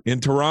water in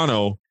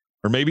Toronto,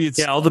 or maybe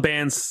it's all the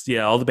bands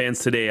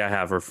today I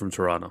have are from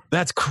Toronto.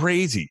 That's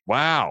crazy.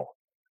 Wow.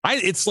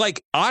 It's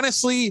like,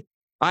 honestly,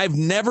 I've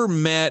never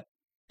met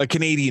a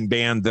Canadian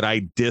band that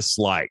I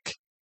dislike,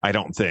 I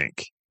don't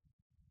think.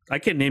 I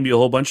can name you a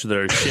whole bunch of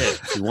their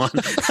shit if you want.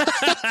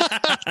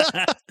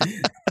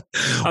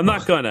 I'm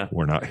not gonna.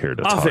 We're not here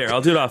to off talk. air.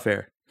 I'll do it off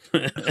air.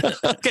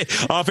 Okay,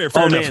 off air.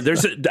 Oh man,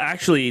 there's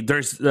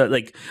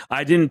like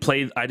I didn't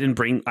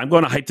bring. I'm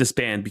going to hype this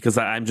band because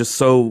I'm just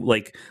so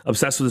like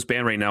obsessed with this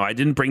band right now. I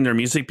didn't bring their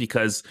music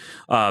because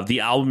the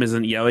album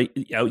isn't out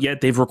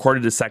yet. They've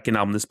recorded a second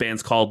album. This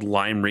band's called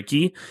Lime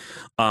Ricky,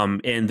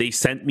 and they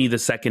sent me the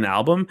second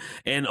album,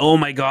 and oh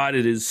my god,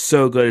 it is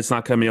so good. It's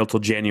not coming out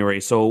till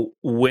January, so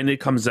when it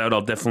comes out,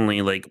 I'll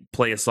definitely like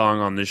play a song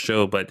on this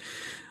show. But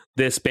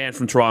this band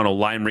from Toronto,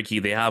 Lime Ricky.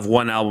 They have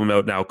one album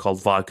out now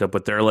called Vodka,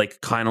 but they're like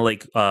kind of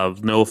like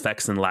No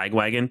Effects and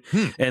Lagwagon,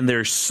 and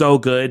they're so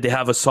good. They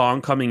have a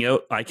song coming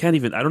out. I don't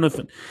even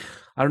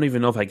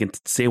know if I can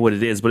say what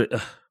it is, but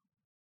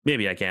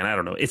maybe I can. I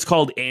don't know. It's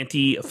called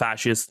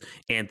Anti-Fascist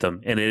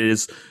Anthem, and it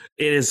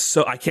is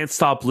so. I can't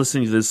stop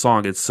listening to this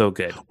song. It's so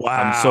good.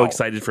 Wow. I'm so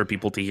excited for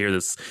people to hear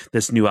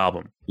this new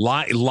album.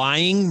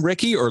 Lying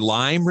Ricky or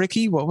Lime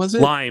Ricky? What was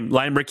it?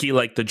 Lime Ricky,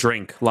 like the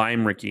drink.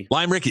 Lime Ricky.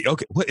 Lime Ricky.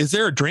 Okay. What, is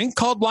there a drink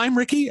called Lime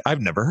Ricky?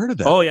 I've never heard of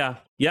that. Oh yeah.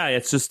 Yeah.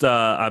 It's just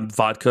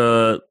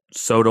vodka,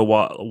 soda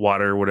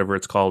water, whatever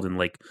it's called, and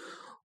like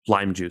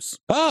lime juice.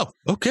 Oh,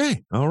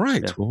 okay. All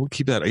right. Yeah. Well, we'll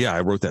keep that. Yeah,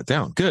 I wrote that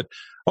down. Good.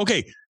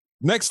 Okay.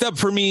 Next up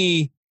for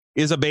me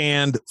is a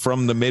band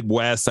from the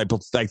Midwest. I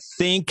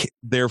think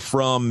they're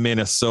from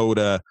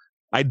Minnesota.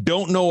 I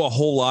don't know a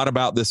whole lot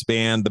about this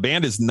band. The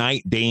band is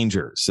Night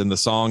Dangers, and the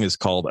song is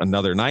called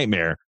Another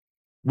Nightmare.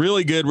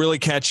 Really good, really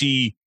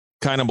catchy,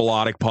 kind of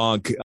melodic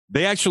punk.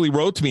 They actually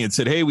wrote to me and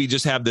said, hey, we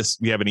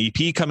have an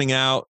EP coming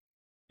out.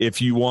 If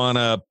you want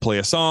to play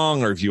a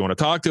song or if you want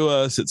to talk to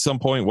us at some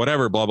point,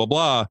 whatever, blah, blah,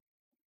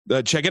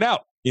 blah, check it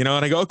out. And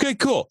I go, okay,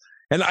 cool.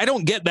 And I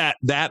don't get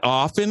that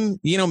often,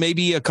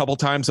 maybe a couple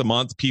times a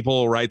month, people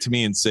will write to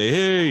me and say,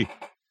 hey,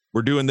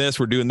 we're doing this,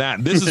 we're doing that.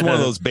 And this is one of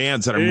those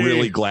bands that I'm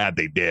really glad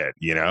they did,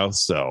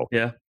 so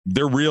yeah,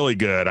 they're really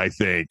good. I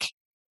think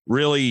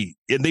really,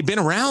 and they've been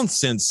around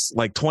since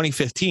like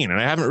 2015 and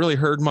I haven't really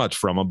heard much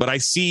from them, but I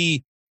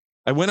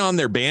went on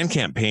their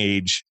Bandcamp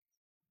page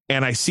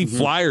and I see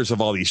flyers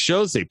of all these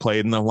shows they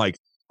played. And I'm like,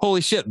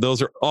 holy shit,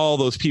 all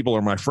those people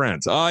are my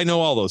friends. Oh, I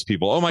know all those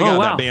people. Oh my God,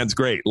 wow. That band's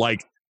great.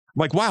 I'm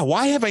like, wow,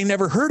 why have I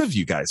never heard of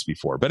you guys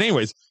before? But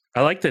anyways.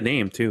 I like the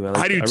name too.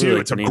 I do too.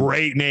 It's a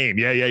great name.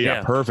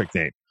 Yeah. Perfect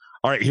name.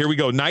 All right, here we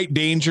go. Night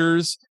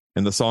Dangers.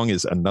 And the song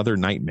is Another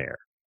Nightmare.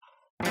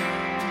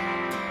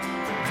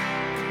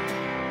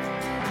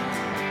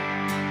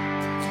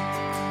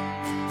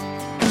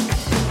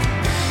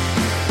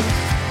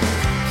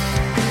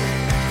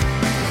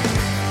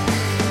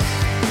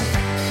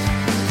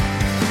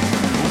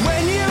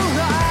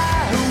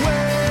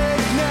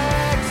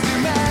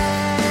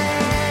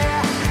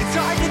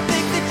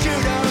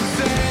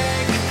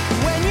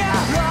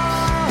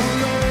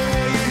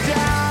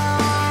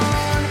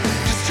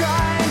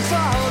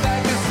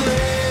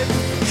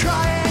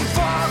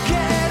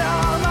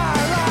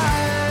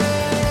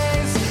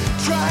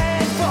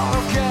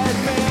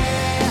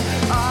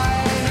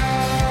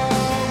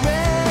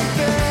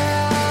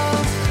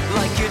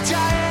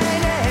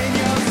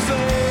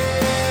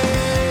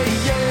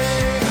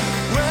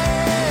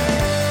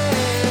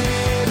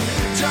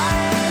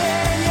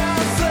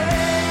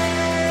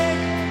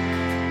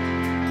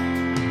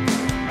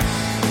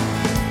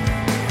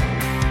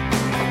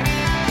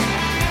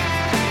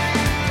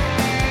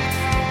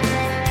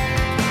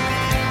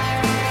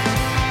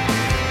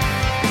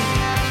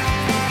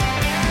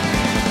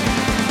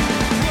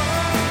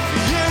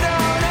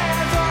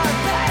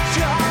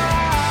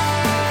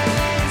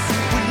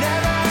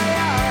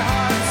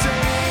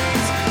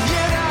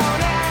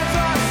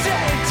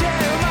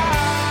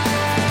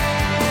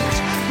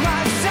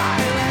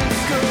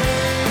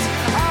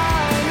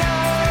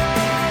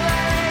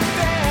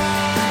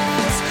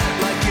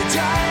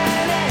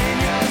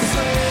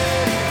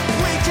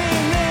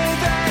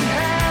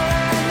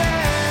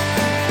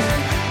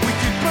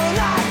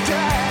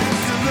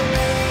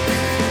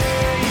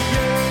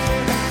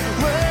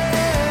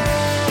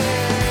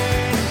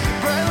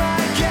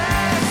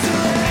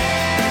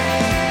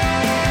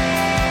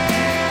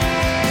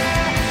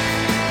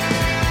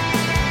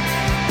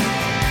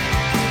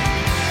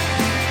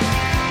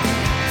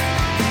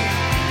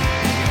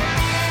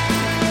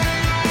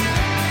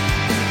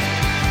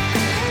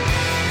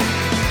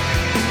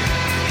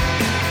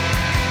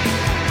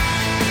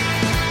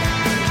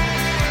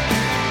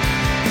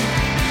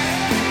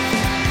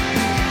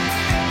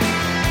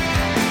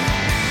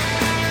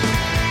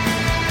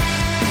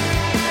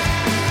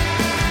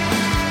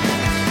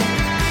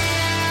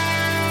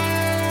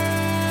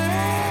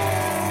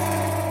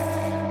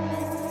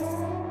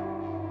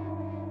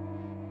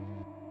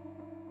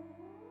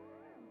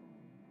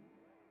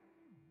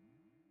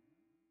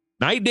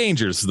 Night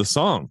Dangers, the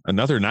song,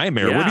 Another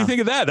Nightmare. Yeah. What do you think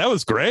of that? That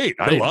was great.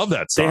 I love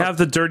that song. They have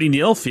the Dirty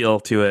Neil feel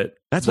to it.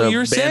 That's what you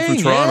were saying.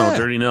 From Toronto, yeah.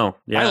 Dirty Neil.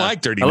 Yeah. I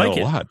like Dirty Neil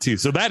a lot too.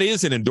 So that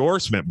is an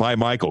endorsement by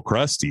Michael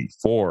Krusty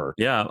for.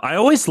 Yeah, I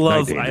always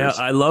love.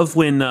 I love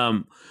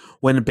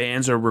when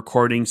bands are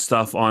recording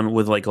stuff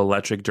with like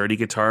electric dirty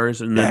guitars,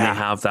 and then they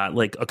have that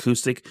like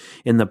acoustic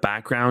in the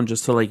background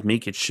just to like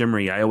make it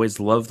shimmery. I always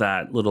love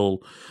that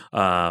little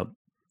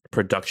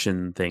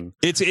production thing.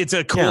 It's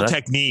a cool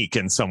technique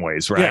in some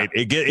ways, right?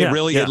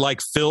 It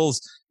like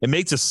fills. It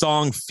makes a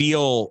song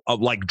feel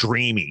like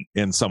dreamy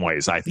in some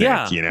ways. I think.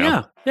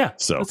 Yeah.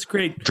 So that's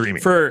great.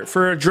 Dreamy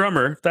for a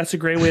drummer. That's a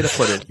great way to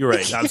put it. You're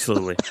right.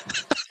 Absolutely.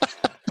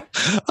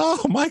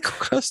 Oh, Michael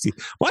Krusty.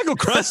 Michael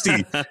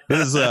Krusty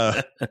is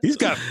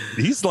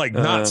he's like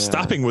not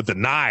stopping with the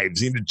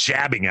knives, he's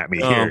jabbing at me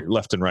here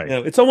left and right. Yeah,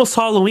 it's almost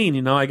Halloween,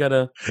 you know.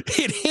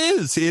 It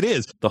is.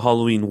 The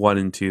Halloween 1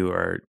 and 2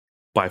 are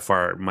by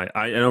far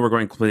I know we're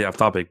going completely off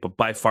topic, but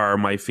by far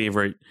my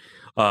favorite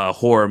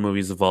horror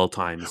movies of all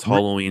time. It's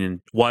Halloween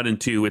and 1 and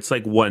 2. It's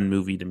like one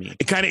movie to me.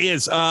 It kind of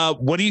is.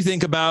 What do you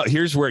think about,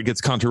 here's where it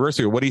gets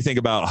controversial. What do you think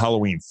about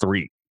Halloween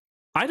 3?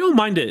 I don't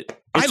mind it.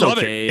 I love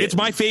it. It's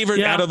my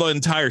favorite out of the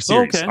entire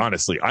series.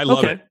 Honestly, I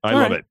love it. I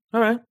love it.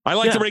 All right. I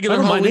like the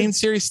regular Halloween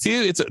series too.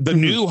 It's the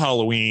new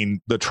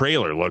Halloween. The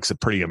trailer looks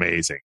pretty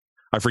amazing.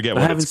 I forget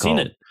what it's called. I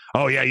haven't seen it.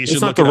 Oh yeah, you should.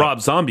 It's not the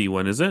Rob Zombie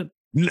one, is it?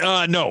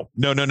 No.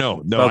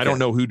 Okay. I don't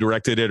know who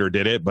directed it or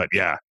did it, but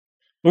yeah.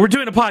 Well, we're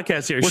doing a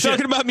podcast here. We're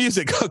talking about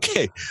music.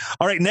 Okay.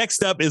 All right.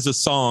 Next up is a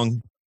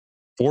song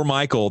for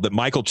Michael that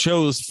Michael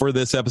chose for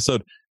this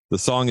episode. The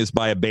song is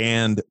by a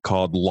band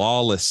called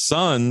Lawless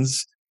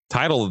Sons.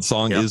 Title of the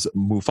song is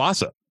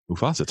Mufasa.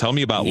 Mufasa. Tell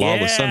me about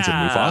Lawless Sons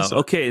and Mufasa.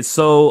 Okay,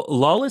 so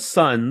Lawless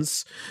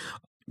Sons,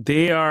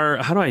 they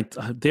are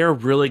they're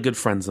really good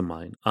friends of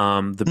mine.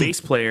 The bass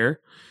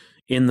player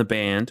in the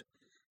band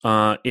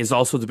is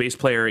also the bass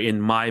player in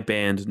my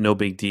band, No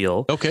Big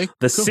Deal. Okay.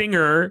 The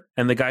singer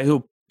and the guy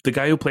who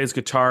plays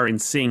guitar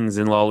and sings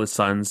in Lawless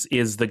Sons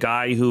is the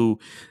guy who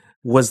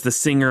was the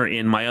singer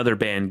in my other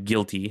band,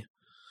 Guilty.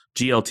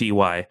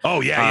 GLTY.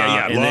 Oh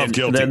yeah. Love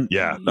Guilty.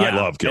 I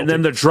love Guilty. And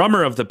then the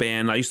drummer of the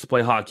band, I used to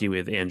play hockey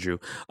with, Andrew.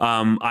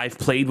 I've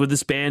played with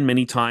this band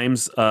many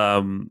times.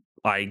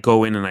 I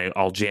go in and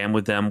I'll jam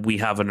with them. We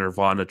have a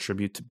Nirvana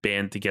tribute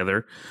band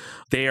together.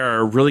 They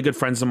are really good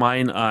friends of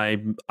mine. I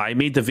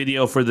made the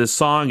video for this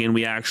song, and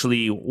we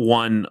actually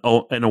won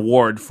an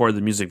award for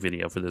the music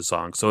video for this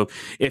song. So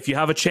if you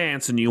have a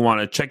chance and you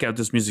want to check out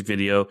this music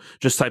video,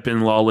 just type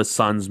in Lawless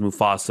Sons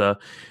Mufasa.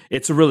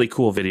 It's a really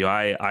cool video.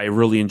 I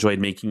really enjoyed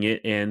making it,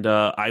 and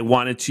I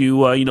wanted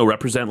to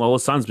represent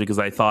Lawless Sons because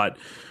I thought,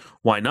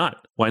 why not?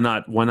 Why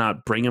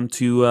not bring them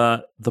to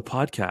the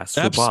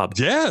podcast for Bob?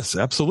 Yes,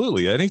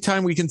 absolutely.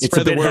 Anytime we can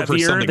spread the word for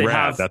something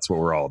rad, that's what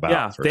we're all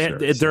about. Yeah,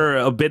 they're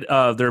a bit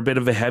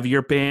of a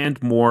heavier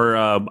band, more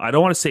I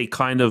don't want to say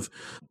kind of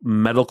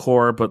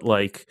metalcore, but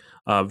like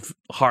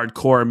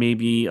hardcore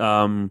maybe.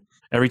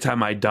 Every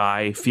Time I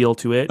Die feel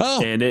to it.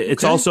 And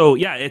it's also,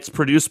 it's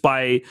produced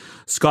by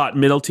Scott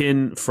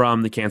Middleton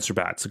from the Cancer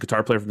Bats. The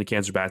guitar player from the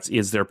Cancer Bats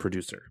is their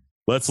producer.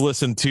 Let's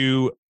listen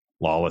to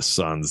Lawless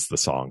Sons, the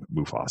song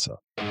Mufasa.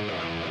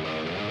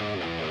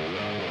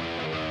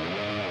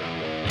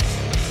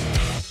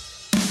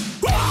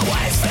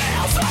 Always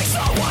feels like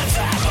someone's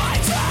at my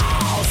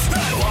toes.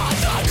 They want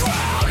the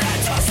crown and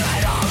to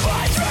sit on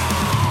my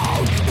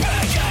throne.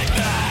 Picking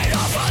me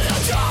off of the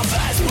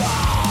toughest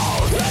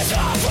road. It's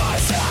not for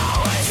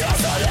show, it's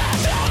just to let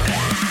them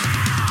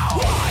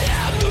know. I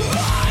am the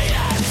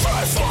lion,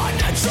 first one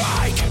to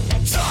strike.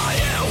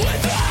 Dying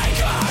with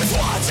anchors,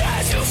 watch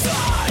as you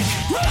strike.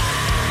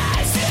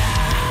 As you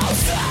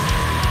strike.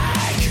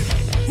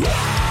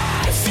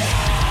 As you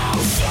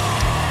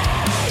strike.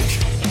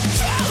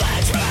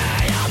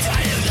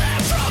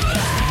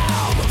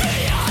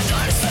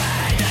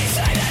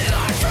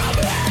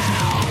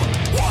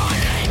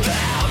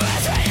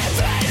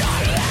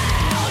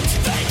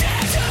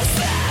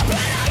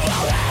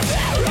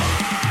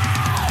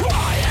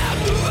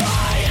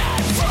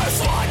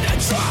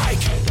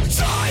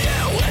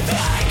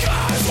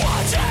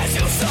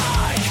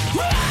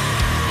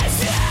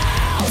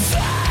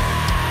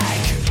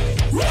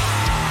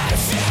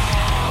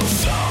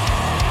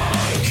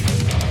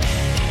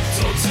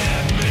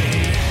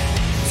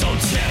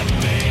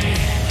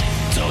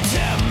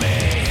 Challenge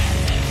me.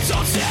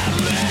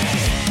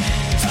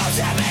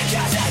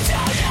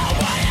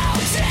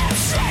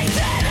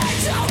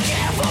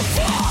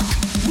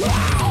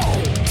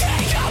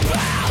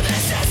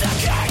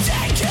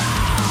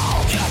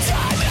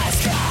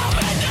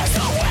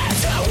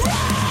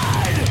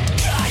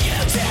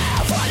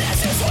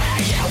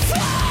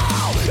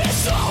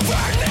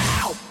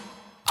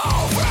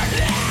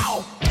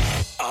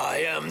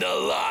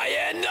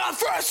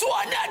 First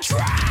one to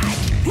strike.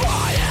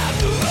 I am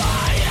the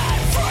lion,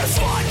 first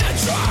one to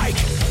strike.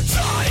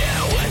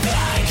 Dying with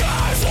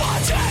anchors,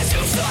 watch as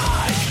you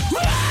strike.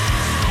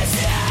 As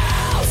you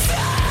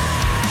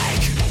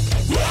strike.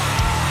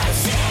 As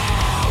you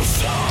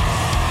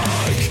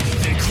strike.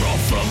 They crawl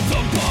from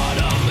the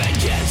bottom and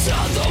get to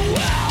the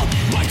well.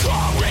 My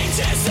claw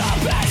reaches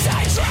up as I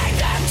drag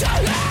them to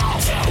hell.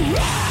 To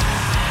run.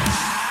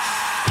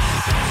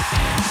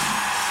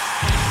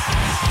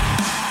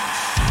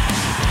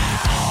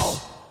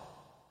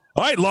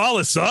 All right,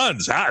 Lawless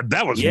Sons.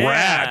 That was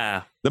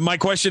rad. Then my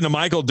question to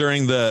Michael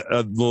during the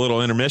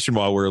little intermission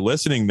while we were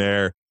listening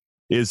there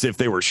is if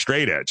they were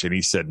straight edge, and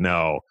he said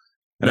no.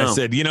 And I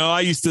said,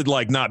 I used to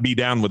like not be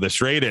down with the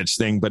straight edge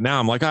thing, but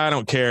now I'm like, I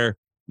don't care.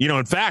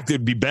 In fact,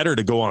 it'd be better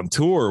to go on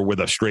tour with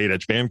a straight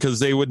edge band because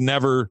they would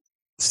never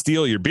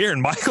steal your beer.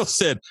 And Michael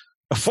said,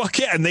 fuck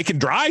yeah, and they can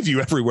drive you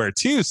everywhere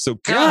too. So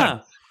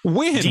God.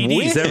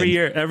 DDs every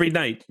year, every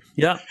night.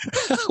 Yeah.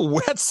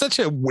 That's such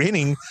a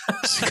winning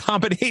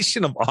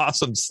combination of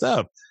awesome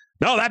stuff.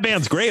 No, that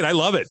band's great. I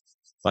love it.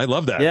 I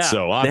love that. Yeah,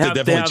 so I'll have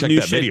to definitely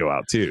check that video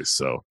out too.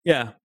 So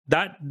yeah,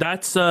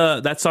 that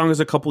song is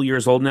a couple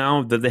years old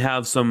now. That they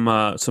have some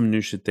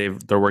new shit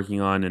they're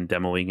working on and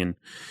demoing, and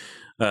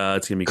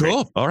it's gonna be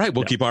cool. Great. All right,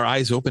 we'll keep our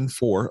eyes open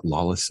for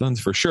Lawless Sons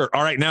for sure.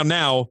 All right, now.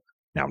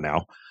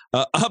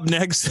 Up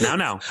next.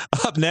 Coming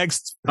up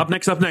next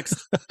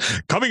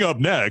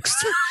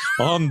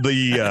on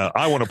the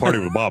I Want to Party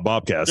with Bob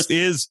Bobcast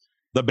is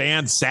the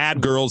band Sad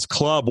Girls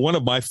Club, one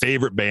of my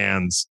favorite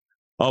bands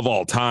of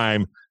all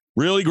time.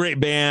 Really great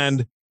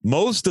band.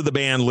 Most of the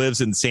band lives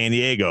in San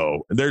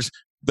Diego.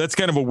 That's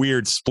kind of a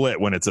weird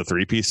split when it's a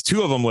three-piece.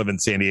 Two of them live in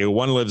San Diego.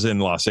 One lives in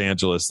Los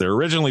Angeles. They're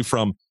originally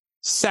from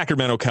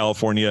Sacramento,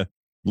 California,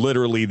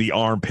 literally the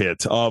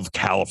armpit of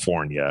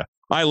California.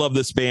 I love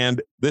this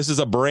band. This is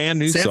a brand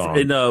new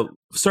song.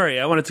 Sorry,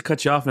 I wanted to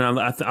cut you off, and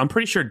I'm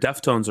pretty sure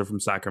Deftones are from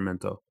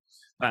Sacramento.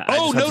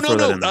 No.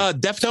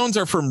 Deftones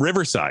are from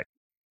Riverside.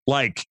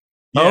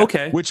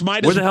 Okay. Which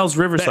might where the hell's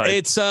Riverside?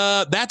 It's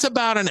that's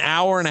about an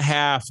hour and a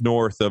half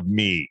north of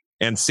me,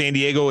 and San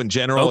Diego in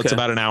general. It's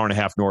about an hour and a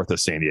half north of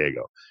San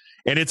Diego,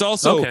 and it's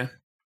also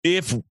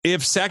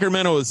if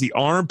Sacramento is the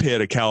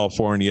armpit of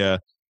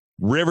California,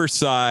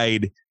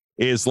 Riverside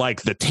is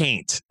like the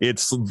taint.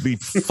 It's the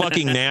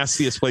fucking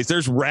nastiest place.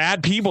 There's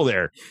rad people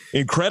there,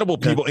 incredible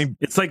people. Yeah.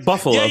 It's like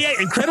Buffalo. Yeah,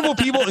 incredible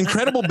people,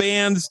 incredible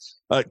bands.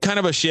 Kind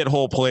of a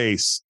shithole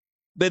place.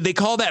 They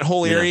call that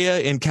whole area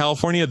in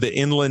California the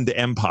Inland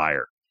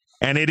Empire,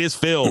 and it is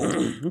filled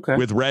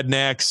with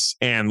rednecks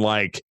and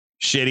like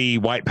shitty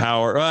white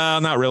power. Well,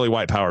 not really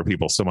white power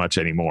people so much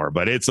anymore,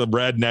 but it's a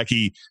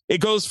rednecky. It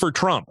goes for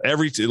Trump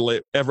every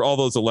all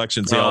those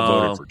elections. They all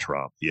voted for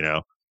Trump, you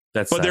know.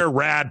 But they're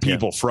rad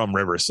people from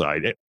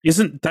Riverside.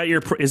 Isn't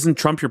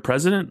Trump your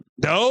president?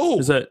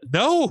 No,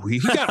 no. He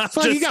got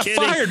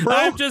fired, bro.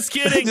 I'm just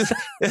kidding.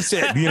 That's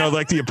it. You know,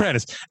 like The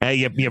Apprentice. Hey,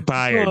 you're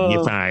fired.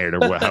 You're fired, or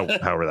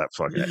however that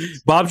fuck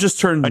is. Bob just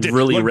turned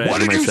really red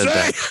when I said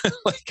that.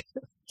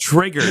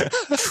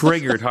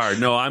 Triggered hard.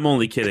 No, I'm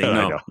only kidding.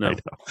 No.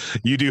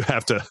 You do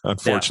have to,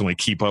 unfortunately,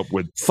 keep up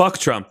with. Fuck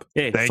Trump.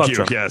 Hey, thank you.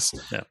 Trump. Yes,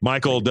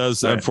 Michael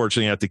does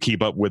unfortunately have to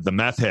keep up with the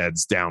meth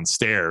heads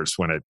downstairs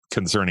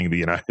concerning the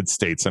United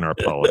States and our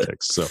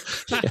politics. So,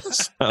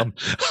 yes.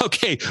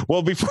 Okay.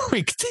 Well, before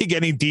we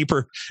dig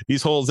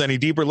these holes any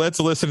deeper, let's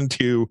listen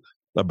to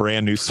a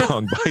brand new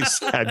song by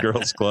Sad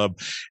Girls Club,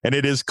 and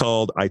it is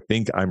called "I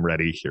Think I'm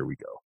Ready." Here we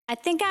go. I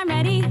think I'm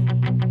ready.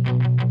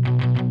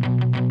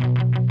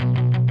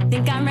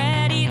 Think I'm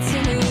ready to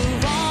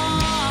move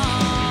on.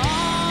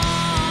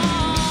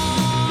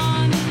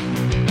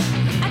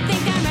 I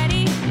think I'm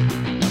ready.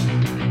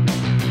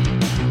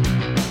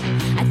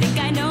 I think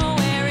I know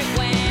where it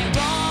went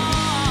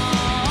wrong.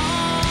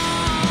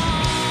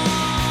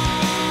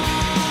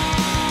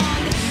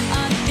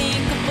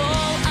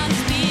 Unthinkable,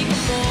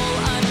 unspeakable,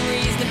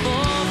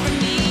 unreasonable for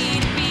me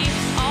to be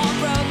all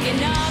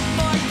broken up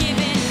or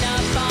giving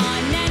up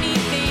on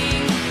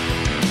anything.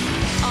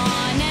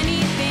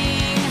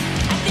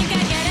 I think I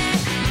get it.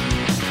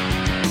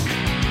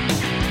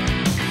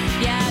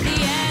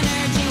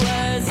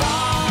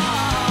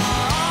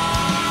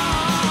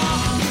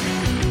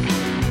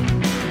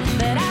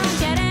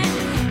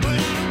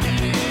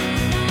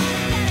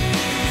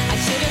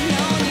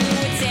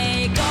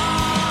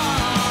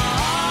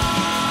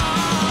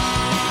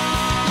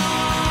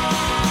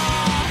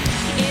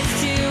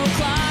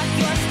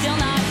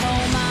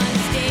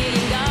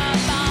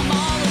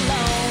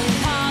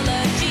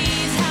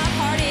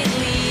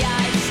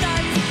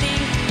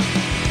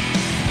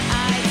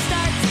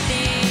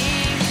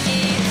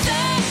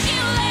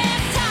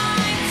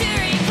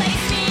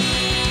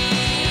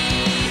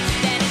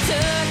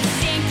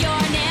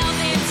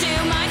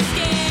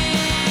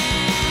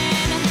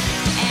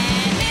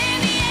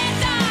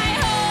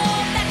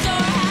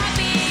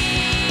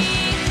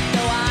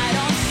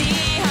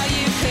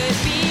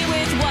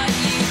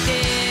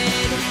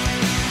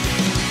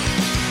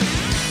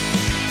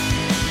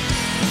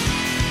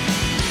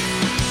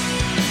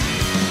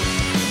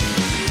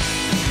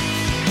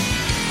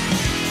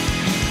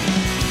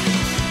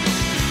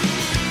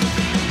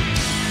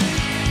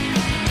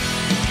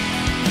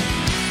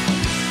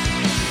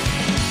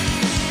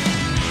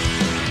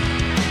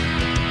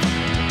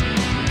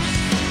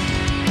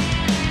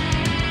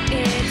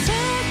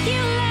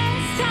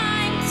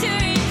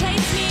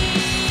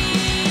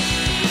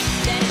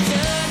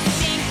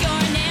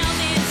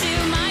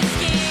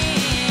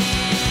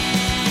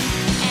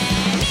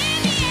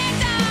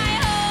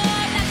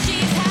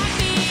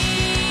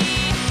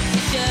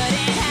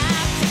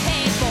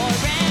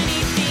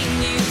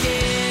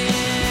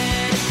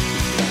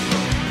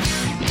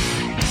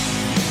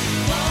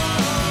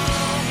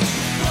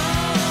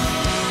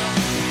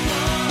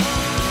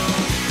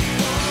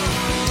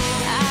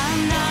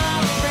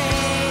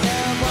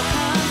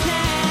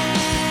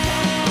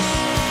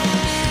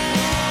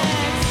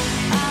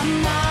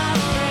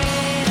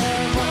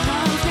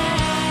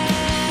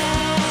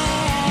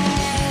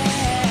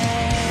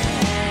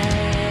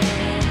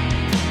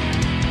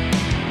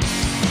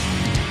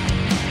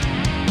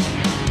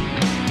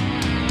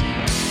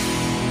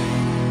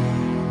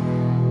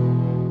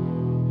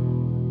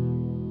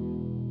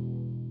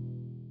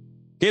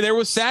 Okay, there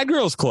was Sad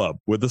Girls Club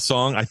with the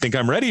song I Think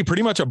I'm Ready,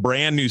 pretty much a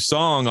brand new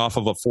song off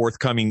of a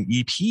forthcoming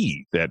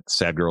EP that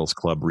Sad Girls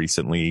Club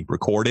recently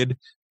recorded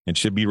and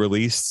should be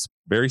released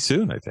very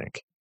soon, I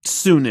think.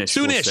 Soonish.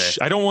 we'll Soonish. say.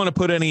 I don't want to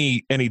put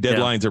any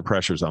deadlines or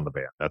pressures on the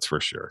band. That's for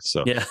sure.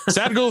 So Yeah.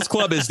 Sad Girls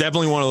Club is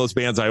definitely one of those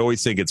bands I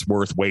always think it's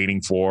worth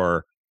waiting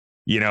for.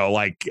 You know,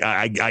 like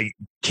I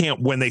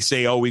can't, when they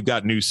say, oh, we've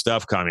got new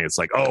stuff coming, it's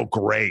like, oh,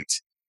 great.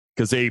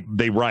 Because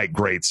they write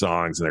great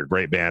songs and they're a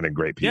great band and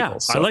great people. Yeah,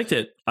 So I liked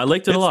it. I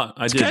liked it a lot.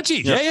 I it's did.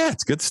 catchy. Yeah,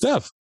 it's good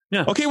stuff.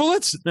 Yeah. Okay, well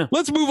let's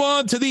move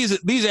on to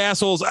these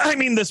assholes. I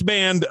mean, this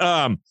band.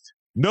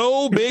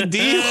 No big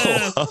deal.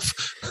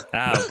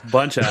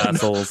 Bunch of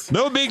assholes.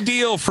 No big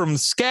deal from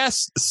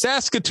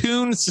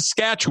Saskatoon,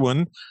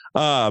 Saskatchewan.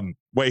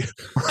 Wait,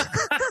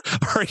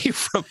 are you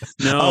from?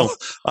 No.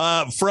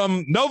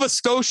 From Nova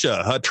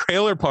Scotia. A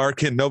trailer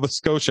park in Nova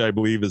Scotia, I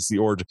believe, is the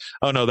origin.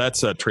 Oh no,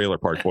 that's Trailer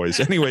Park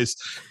Boys. Anyways,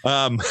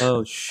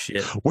 Oh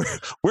shit.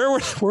 where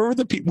were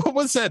the people? What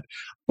was that?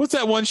 What's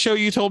that one show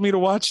you told me to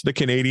watch? The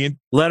Canadian.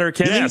 Letter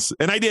Kenny. Yes,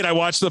 and I did. I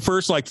watched the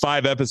first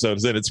 5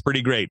 episodes, and it's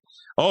pretty great.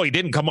 Oh, he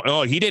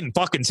didn't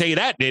fucking say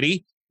that, did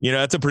he? You know,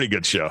 that's a pretty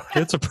good show.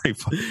 It's a pretty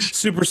fun show.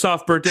 Super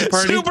soft birthday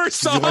party. Super Did you watch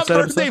soft that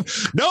birthday.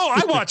 episode? No,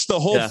 I watched the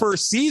whole Yeah.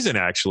 first season.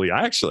 I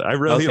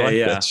really like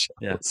that show.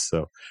 Yeah.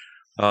 So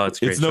Oh, it's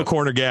great. it's no show.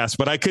 corner gas,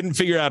 but I couldn't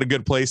figure out a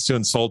good place to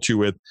insult you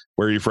with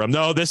where you're from.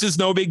 No, this is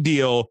no big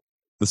deal.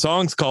 The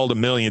song's called A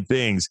Million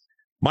Things.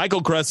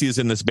 Michael Crusty is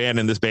in this band,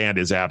 and this band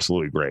is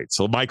absolutely great.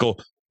 So,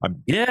 Michael,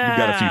 you've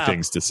got a few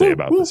things to say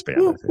about this band.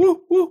 I think.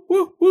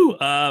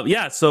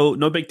 Yeah, so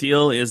No Big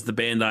Deal is the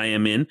band I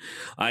am in.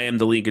 I am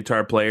the lead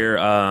guitar player.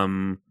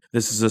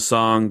 This is a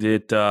song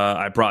that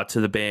I brought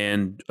to the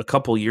band a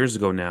couple years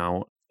ago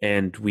now,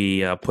 and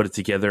we put it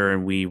together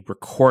and we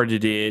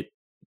recorded it.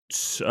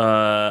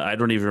 I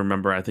don't even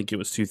remember. I think it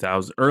was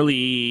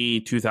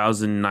early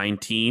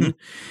 2019,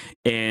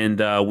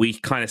 and we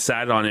kind of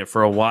sat on it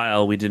for a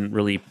while. We didn't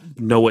really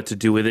know what to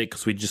do with it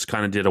because we just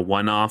kind of did a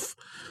one-off.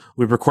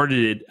 We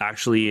recorded it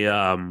actually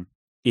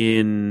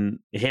in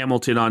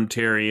Hamilton,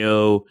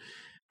 Ontario,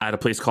 at a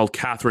place called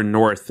Catherine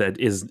North.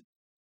 It's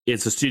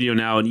a studio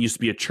now, and it used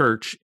to be a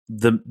church.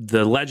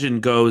 The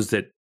legend goes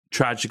that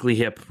Tragically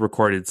Hip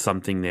recorded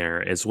something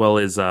there, as well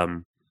as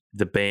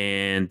the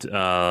band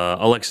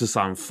Alexis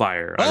on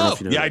Fire. I don't know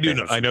if you know yeah, that I do band.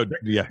 know. I know.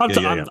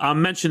 Yeah,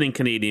 I'm mentioning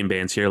Canadian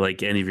bands here,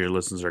 like any of your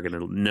listeners are going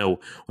to know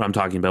what I'm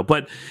talking about.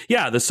 But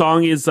yeah, the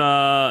song is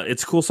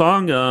it's a cool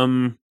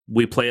song.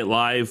 We play it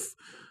live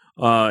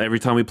every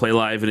time we play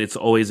live, and it's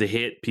always a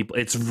hit.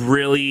 It's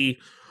really,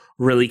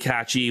 really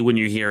catchy. When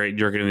you hear it,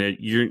 you're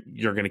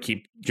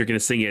gonna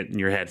sing it in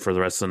your head for the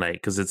rest of the night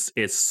because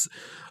it's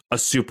a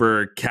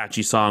super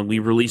catchy song. We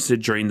released it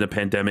during the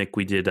pandemic.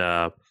 We did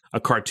a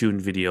cartoon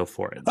video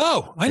for it.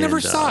 Oh, I never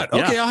saw it.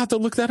 Okay, I'll have to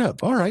look that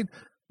up. All right.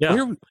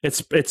 Yeah,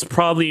 it's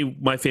probably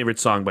my favorite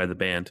song by the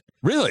band.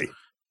 Really?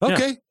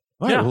 Okay.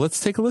 All right. Yeah. Well, let's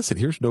take a listen.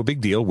 Here's No Big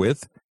Deal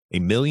with A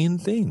Million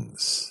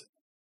Things.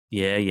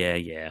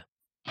 Yeah.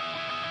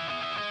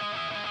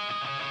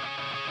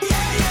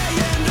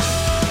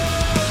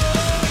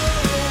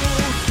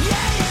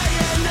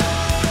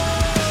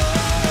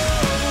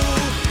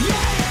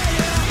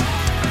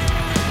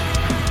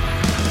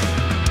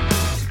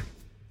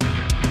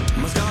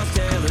 My scars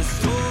tell a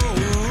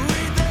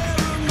story. They're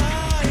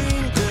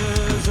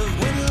reminders of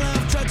when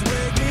love tried to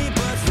break me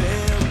but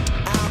failed.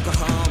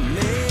 Alcohol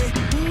may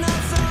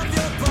not solve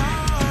your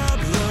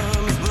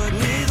problems, but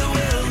neither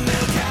will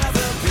milk have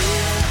a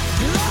beer.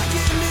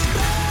 Locking me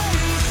back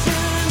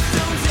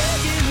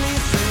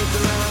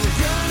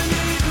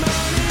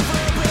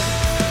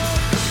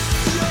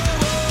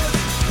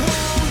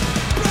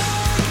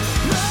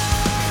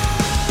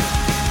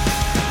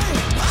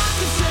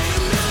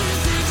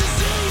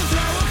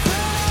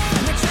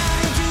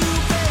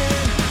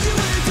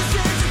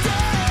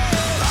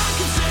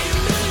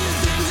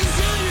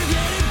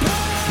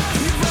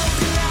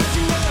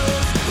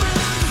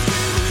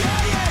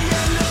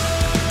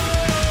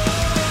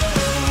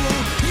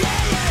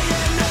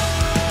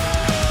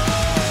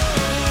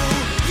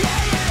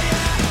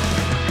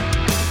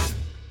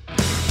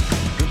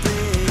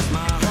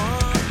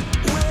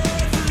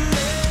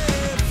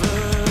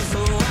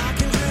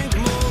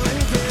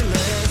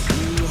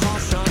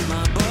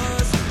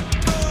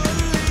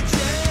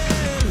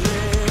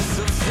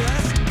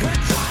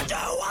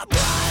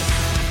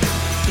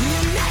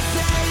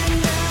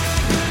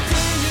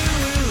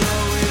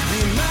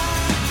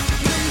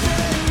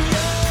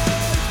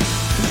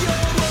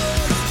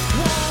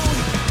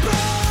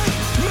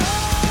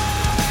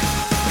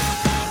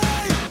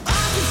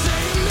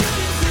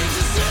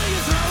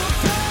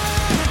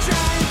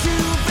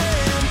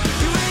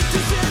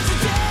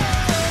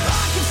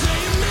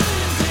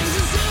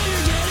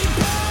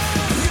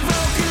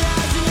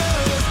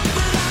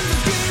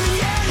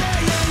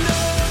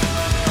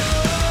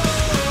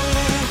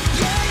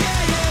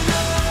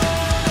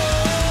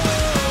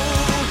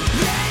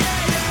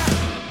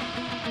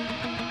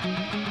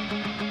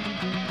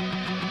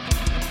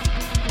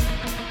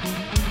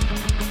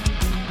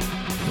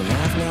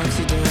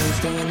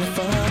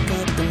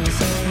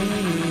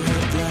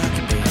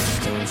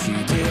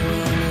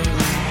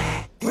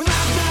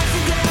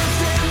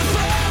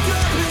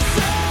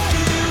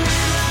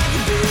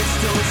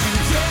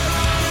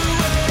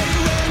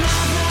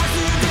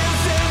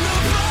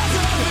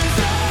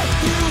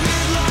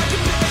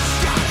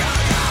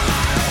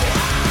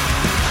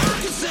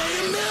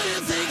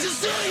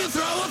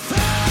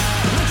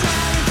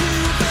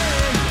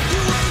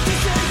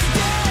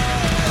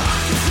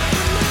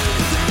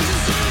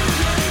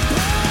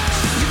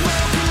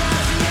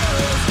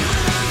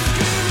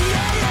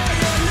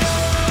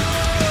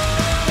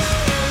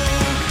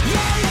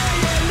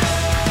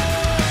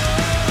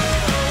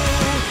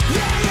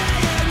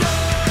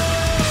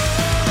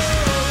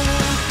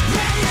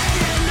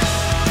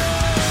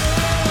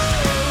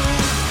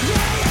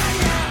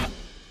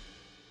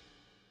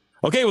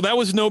Okay, well, that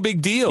was no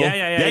big deal.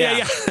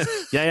 Yeah.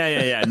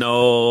 Yeah.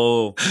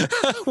 No.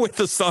 With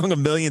the song A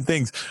Million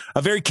Things,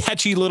 a very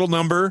catchy little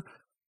number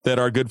that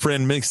our good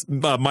friend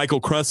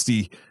Michael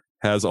Krusty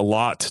has a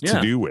lot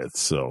to do with.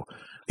 So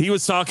he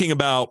was talking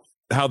about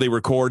how they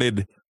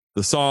recorded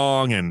the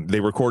song, and they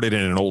recorded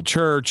in an old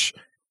church.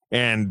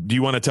 And do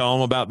you want to tell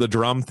him about the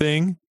drum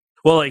thing?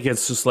 Well, like,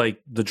 it's just like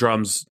the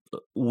drums.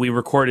 We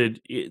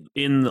recorded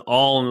in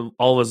all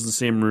of us in the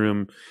same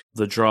room.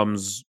 The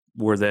drums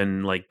were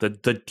then like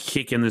the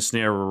kick and the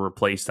snare were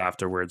replaced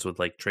afterwards with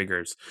like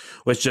triggers,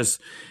 which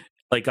just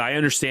like, I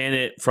understand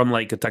it from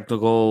like a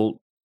technical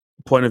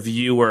point of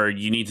view where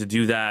you need to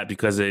do that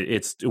because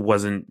it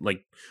wasn't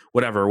like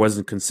whatever, it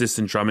wasn't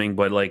consistent drumming,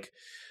 but like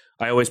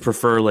I always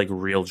prefer like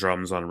real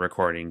drums on a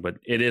recording, but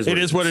it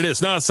is what it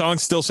is. No, the song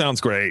still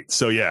sounds great.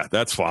 So yeah,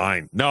 that's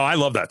fine. No, I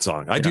love that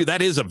song. I do.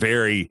 That is a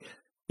very,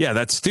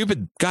 that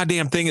stupid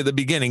goddamn thing at the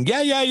beginning.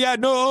 Yeah.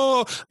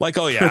 No, like,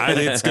 oh yeah,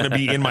 it's going to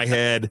be in my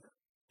head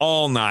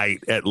all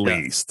night at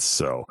least.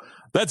 So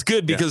that's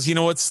good because you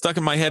know what's stuck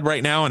in my head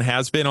right now and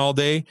has been all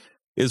day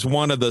is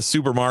one of the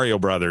Super Mario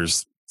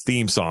Brothers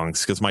theme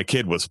songs, because my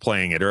kid was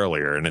playing it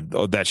earlier, and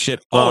that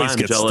shit always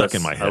gets stuck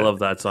in my head. I love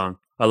that song.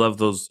 I love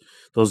those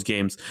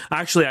games.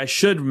 Actually, I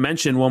should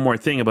mention one more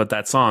thing about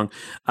that song.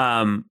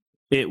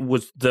 It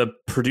was the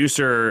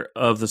producer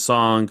of the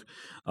song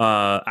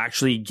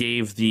actually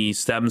gave the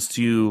stems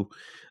to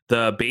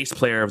the bass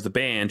player of the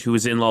band, who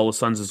was in Lawless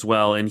Sons as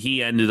well, and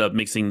he ended up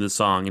mixing the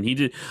song.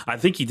 And I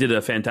think he did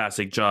a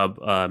fantastic job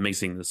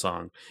mixing the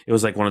song. It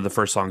was like one of the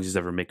first songs he's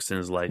ever mixed in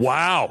his life.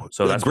 Wow.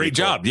 So that's a great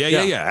job. Cool.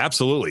 Yeah,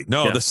 absolutely.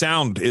 No, the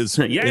sound is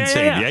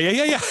insane.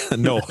 Yeah.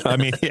 No, I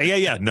mean,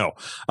 no.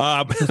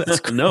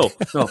 No.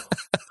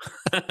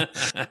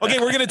 Okay,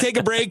 we're going to take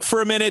a break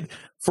for a minute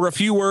for a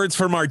few words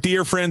from our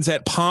dear friends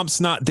at Pomps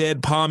Not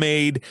Dead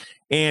Pomade.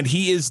 And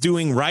he is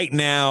doing right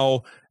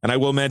now, and I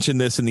will mention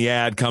this in the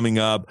ad coming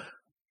up,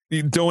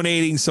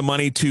 donating some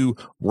money to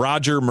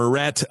Roger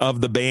Moret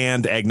of the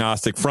band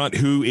Agnostic Front,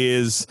 who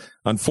is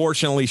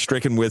unfortunately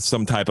stricken with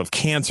some type of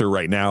cancer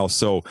right now.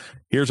 So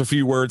here's a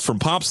few words from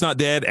Pomps Not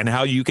Dead and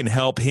how you can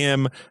help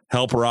him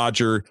help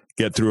Roger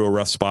get through a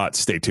rough spot.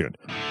 Stay tuned.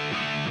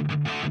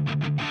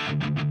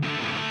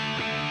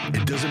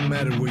 It doesn't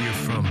matter where you're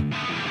from.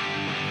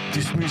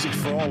 This music's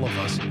for all of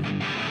us.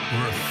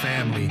 We're a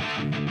family.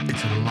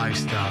 It's a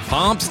lifestyle.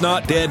 Pomps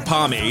Not Dead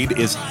Pomade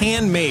is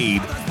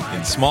handmade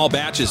in small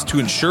batches to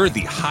ensure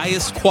the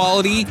highest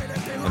quality,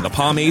 and the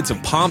pomades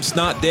of Pomps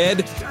Not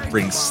Dead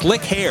bring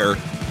slick hair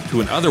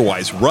to an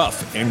otherwise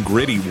rough and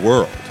gritty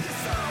world.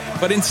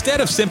 But instead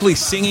of simply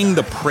singing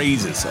the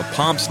praises of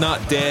Pomps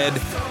Not Dead,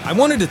 I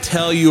wanted to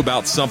tell you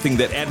about something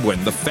that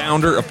Edwin, the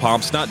founder of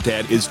Pomps Not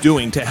Dead, is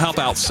doing to help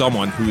out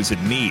someone who is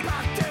in need.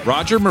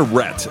 Roger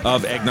Moret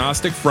of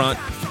Agnostic Front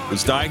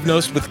was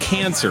diagnosed with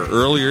cancer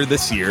earlier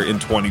this year in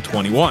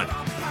 2021.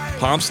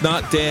 Pomps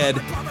Not Dead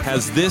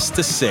has this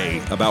to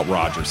say about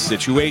Roger's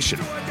situation.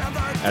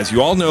 As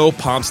you all know,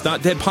 Pomps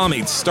Not Dead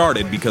Pomade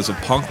started because of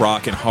punk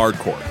rock and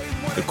hardcore.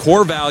 The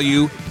core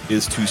value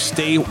is to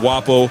stay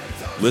WAPO,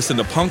 listen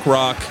to punk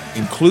rock,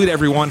 include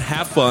everyone,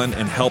 have fun,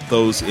 and help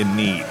those in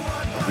need.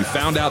 We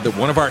found out that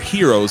one of our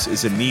heroes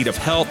is in need of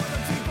help.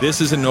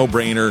 This is a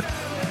no-brainer.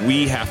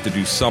 We have to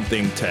do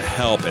something to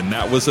help. And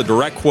that was a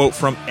direct quote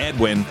from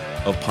Edwin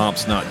of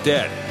Pomps Not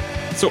Dead.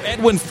 So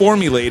Edwin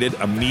formulated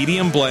a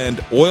medium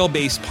blend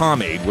oil-based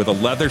pomade with a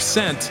leather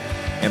scent,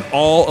 and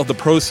all of the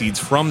proceeds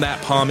from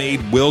that pomade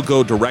will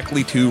go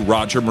directly to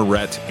Roger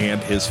Moret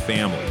and his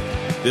family.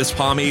 This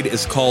pomade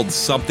is called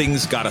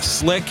Something's Gotta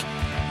Slick,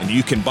 and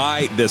you can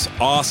buy this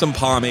awesome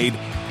pomade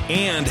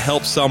and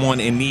help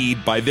someone in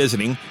need by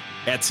visiting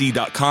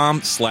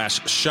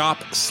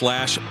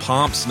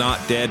etsy.com/shop/Pomps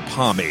Not Dead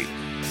Pomade.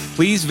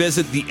 Please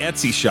visit the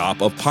Etsy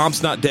shop of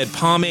Pomps Not Dead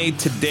Pomade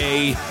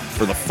today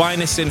for the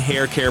finest in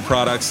hair care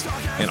products,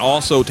 and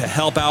also to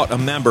help out a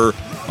member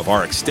of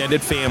our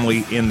extended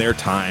family in their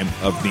time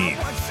of need.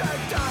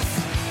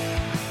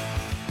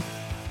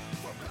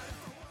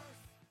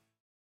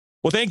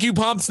 Well, thank you,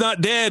 Pomps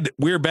Not Dead.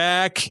 We're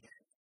back.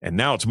 And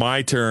now it's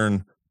my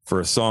turn for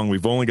a song.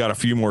 We've only got a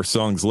few more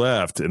songs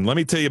left. And let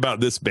me tell you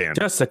about this band.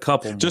 Just a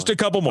couple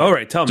more. All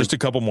right, tell me. Just a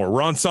couple more.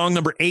 We're on song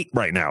number 8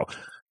 right now.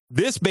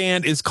 This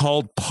band is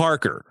called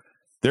Parker.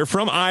 They're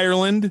from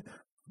Ireland.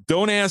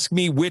 Don't ask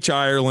me which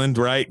Ireland,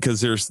 right? Because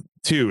there's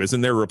two.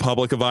 Isn't there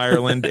Republic of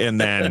Ireland and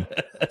then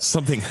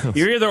something else?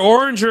 You're either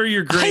orange or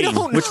you're green. I don't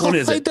know. Which one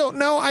is it? I don't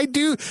know. I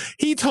do.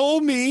 He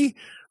told me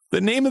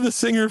the name of the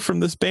singer from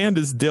this band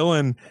is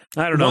Dylan.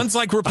 I don't know. One's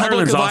like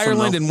Republic of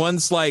Ireland and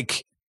one's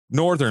like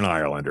Northern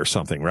Ireland or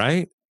something,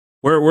 right?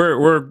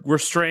 We're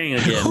straying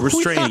again. We're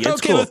straying again. It's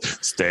cool.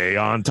 Stay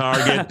on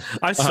target.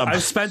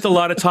 I've spent a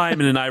lot of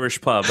time in an Irish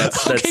pub.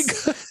 That's okay.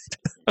 Good.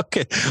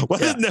 Okay. Well,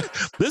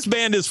 this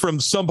band is from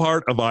some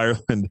part of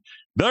Ireland.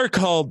 They are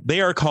called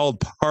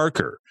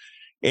Parker,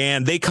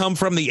 and they come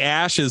from the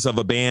ashes of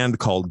a band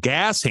called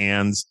Gas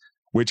Hands,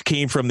 which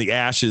came from the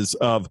ashes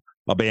of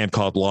a band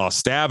called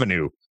Lost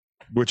Avenue,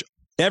 which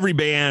every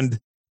band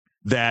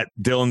that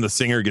Dylan, the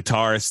singer,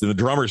 guitarist, and the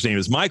drummer's name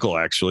is Michael,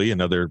 actually,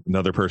 another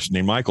person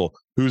named Michael,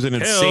 who's an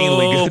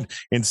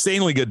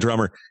insanely good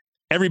drummer.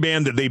 Every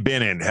band that they've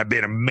been in have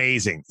been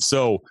amazing.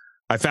 So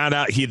I found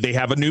out they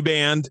have a new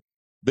band.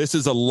 This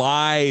is a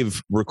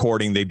live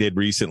recording they did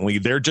recently.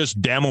 They're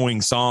just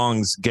demoing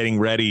songs, getting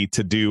ready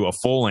to do a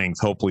full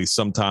length, hopefully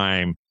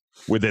sometime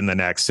within the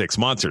next 6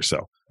 months or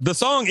so. The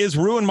song is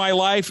Ruin My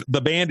Life. The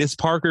band is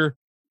Parker.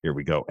 Here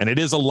we go. And it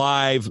is a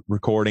live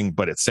recording,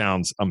 but it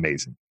sounds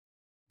amazing.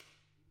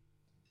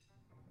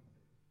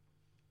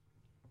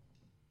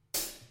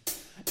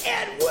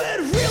 It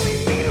would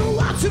really mean a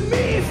lot to me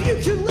if you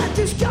could let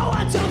this go.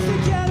 I don't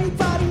think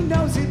anybody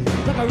knows it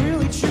like I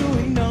really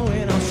truly know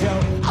it.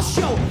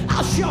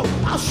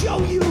 I'll show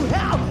you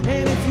how.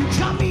 And if you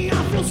cut me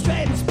off real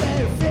straight, it's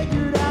better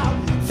figured out.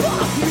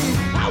 Fuck me.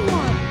 I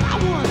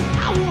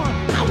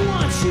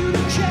want you to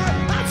care.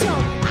 I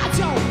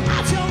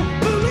don't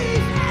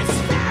believe it's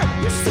fair.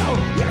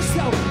 You're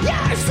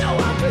so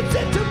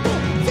unpredictable.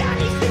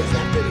 Anything's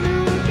left in me,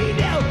 let me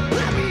know.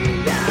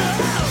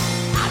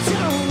 I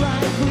don't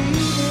like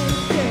leaving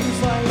things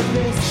like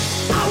this.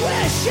 I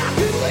wish I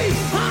could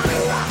leave on a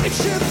rocket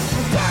ship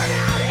and burn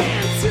out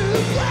into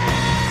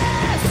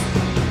bliss.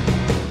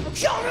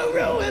 I'm gonna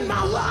ruin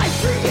my life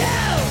for you.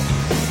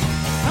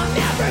 I'm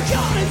never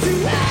gonna do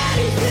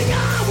anything I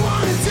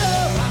wanna do.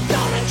 I'm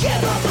gonna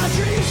give up my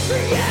dreams for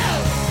you.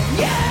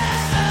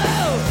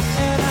 Yeah,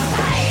 and I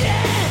hate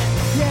it.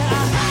 Yeah,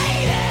 I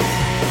hate it.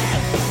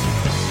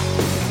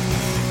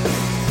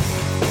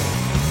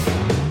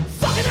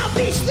 Fucking up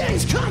these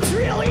things comes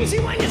real easy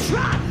when you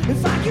try.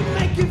 If I could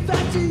make it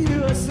back to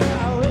you, I said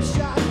I wish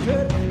I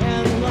could.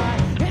 And lie,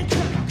 it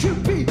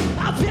could be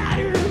a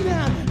better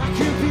man. I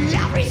could be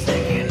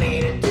everything you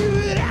need to do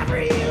whatever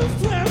you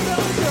plan to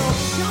do.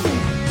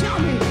 Tell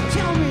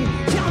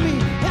me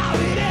how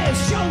it is.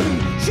 Show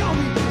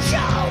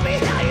me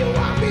how you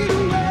want me to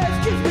live.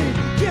 Give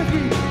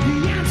me the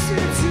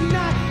answer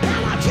tonight.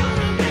 Am I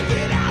gonna make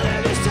it out of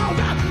this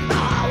alright? Oh,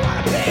 I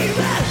wanna be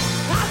there.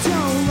 I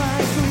don't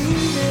like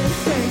leaving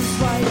things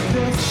like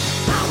this.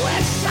 I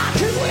wish I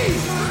could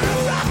leave on a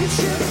rocket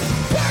ship,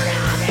 burn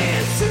out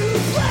into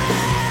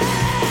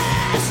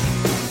bliss.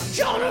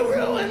 Gonna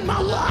ruin my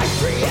life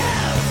for you.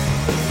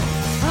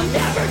 I'm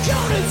never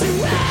gonna do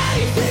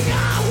anything I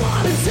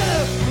wanna do.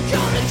 I'm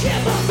gonna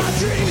give up my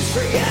dreams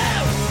for you.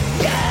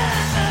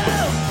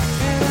 Yeah,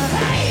 and I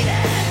hate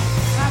it.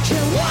 I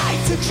can't wait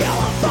to kill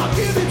a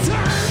fucking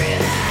eternity.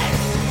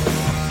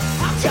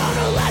 I'm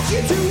gonna let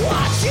you do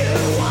what you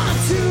want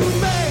to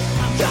me.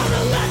 I'm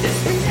gonna let this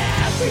be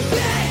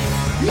everything.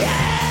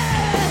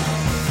 Yeah,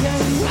 you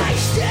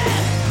wasted.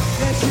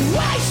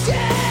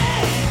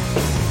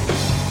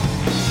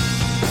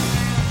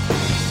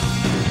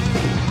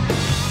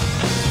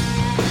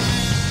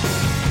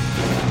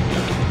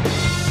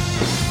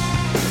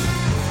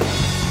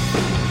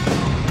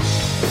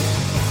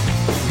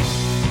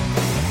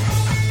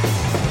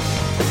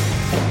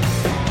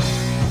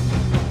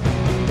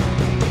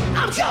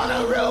 I'm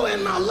gonna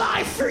ruin my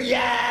life for you.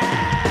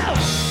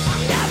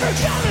 I'm never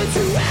gonna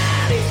do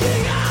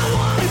anything I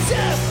wanna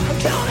do. I'm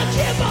gonna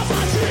give up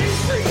my dreams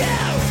for you.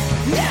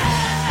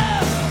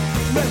 Yeah,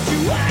 but you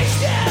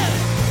wasted.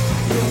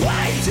 You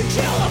wait to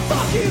kill a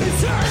fucking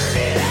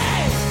eternity.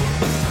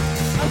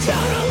 I'm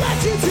gonna let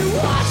you do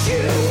what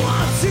you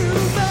want to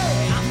me.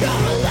 I'm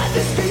gonna let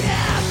this be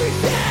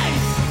everything.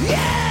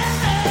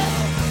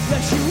 Yeah,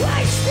 let you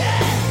waste it.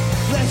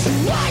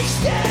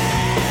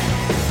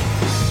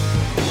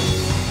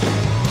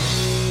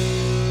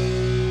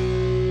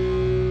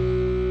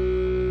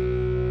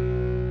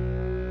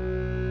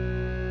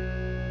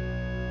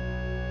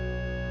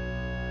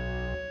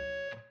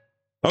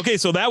 Okay,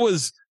 so that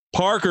was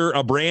Parker,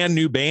 a brand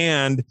new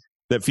band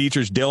that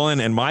features Dylan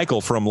and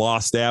Michael from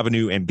Lost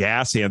Avenue and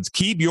Gas Hands.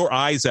 Keep your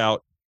eyes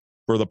out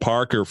for the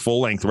Parker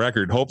full-length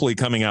record, hopefully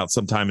coming out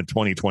sometime in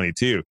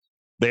 2022.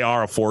 They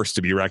are a force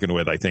to be reckoned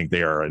with. I think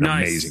they are an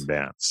amazing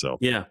band. So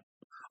Yeah.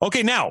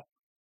 Okay, now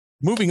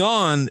moving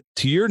on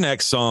to your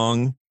next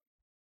song,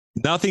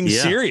 Nothing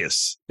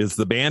Serious is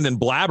the band, and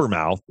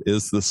Blabbermouth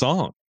is the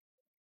song.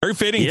 Very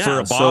fitting for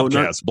a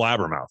Bobcast,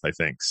 Blabbermouth, I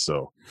think.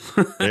 So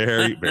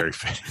very, very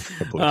fitting.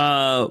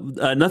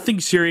 Nothing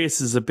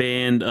Serious is a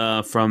band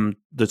from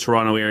the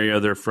Toronto area.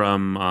 They're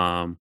from,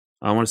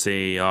 I want to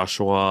say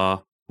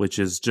Oshawa, which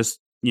is just,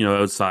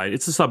 outside.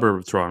 It's a suburb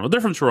of Toronto.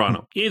 They're from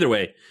Toronto. Either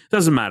way,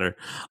 doesn't matter.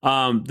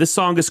 This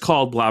song is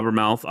called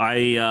Blabbermouth.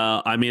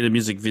 I made a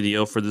music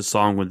video for this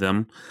song with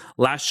them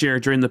last year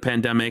during the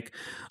pandemic.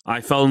 I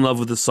fell in love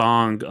with the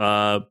song,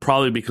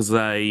 probably because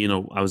I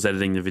was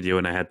editing the video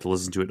and I had to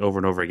listen to it over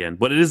and over again.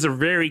 But it is a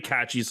very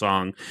catchy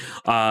song.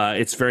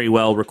 It's very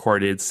well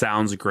recorded,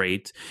 sounds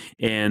great,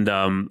 and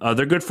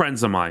they're good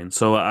friends of mine.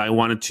 So I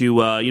wanted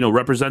to,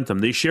 represent them.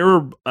 They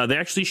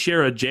actually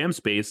share a jam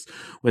space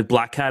with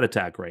Black Cat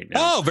Attack right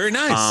now. Oh, very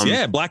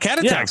nice. Black Cat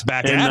Attack's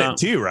back at it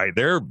too, right?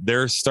 They're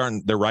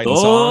writing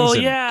songs. Oh,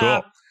 yeah.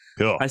 Cool.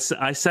 Cool. I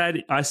sat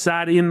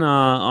in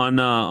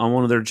on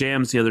one of their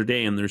jams the other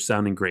day, and they're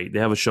sounding great. They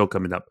have a show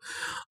coming up.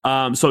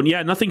 So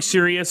yeah, nothing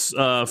serious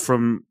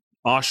from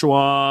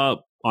Oshawa,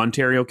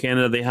 Ontario,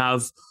 Canada. They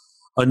have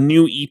a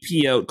new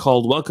EP out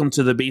called "Welcome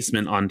to the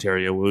Basement,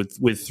 Ontario"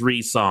 with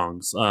 3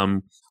 songs.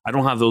 I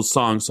don't have those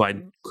songs, so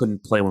I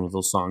couldn't play one of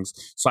those songs.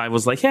 So I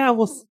was like, yeah,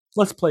 well,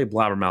 let's play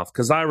Blabbermouth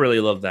because I really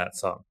love that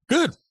song.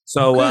 Good.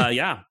 So Okay.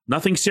 yeah,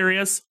 nothing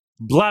serious.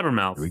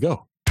 Blabbermouth. Here we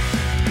go.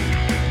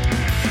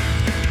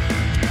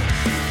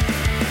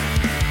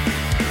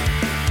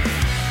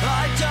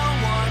 I don't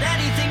want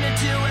anything to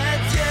do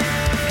with you.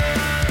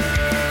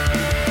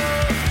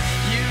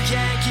 You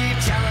can't keep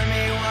telling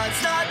me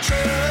what's not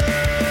true.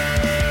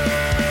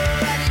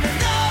 And even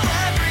though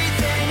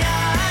everything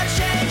has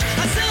changed,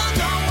 I still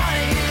don't want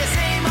to hear you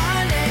say my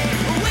name.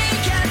 We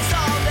can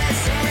solve this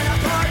in a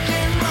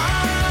parking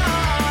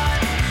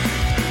lot.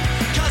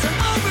 'Cause I'm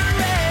over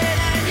it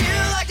and you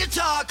like to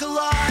talk a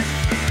lot.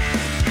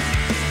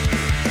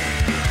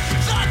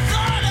 The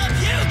thought of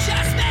you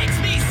just makes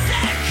me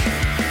sick.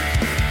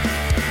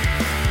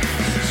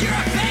 You're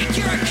a fake,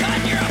 you're a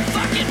cunt, you're a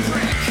fucking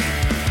prick.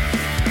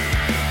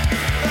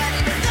 And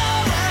even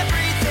though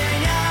everything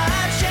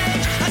has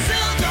changed, I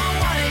still don't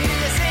want to hear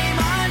you say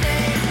my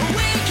name.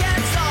 We can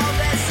solve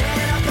this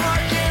in a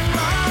parking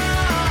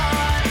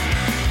lot.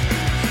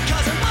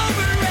 'Cause I'm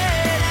over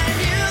it and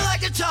you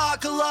like to talk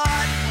a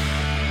lot.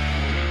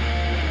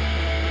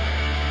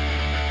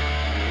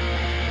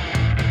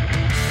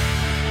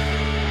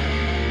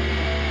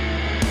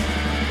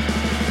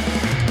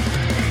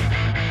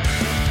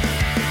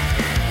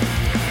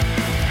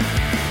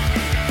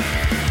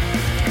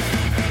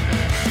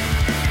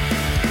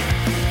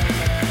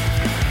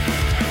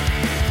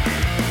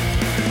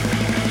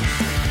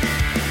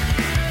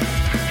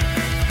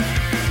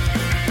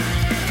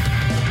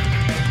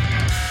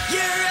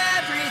 You're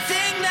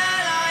everything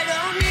that I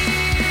don't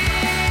need.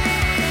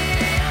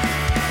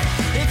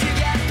 If you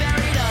get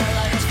buried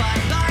alive, it's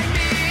fine by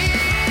me.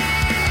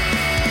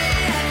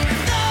 And even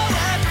though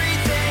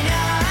everything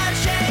has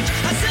changed,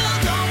 I still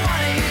don't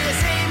want to hear you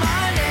say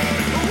my name.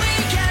 We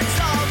can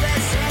solve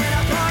this in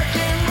a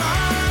parking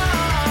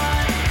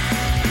lot.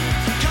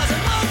 'Cause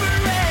I'm over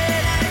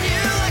it and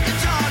you like to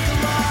talk a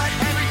lot.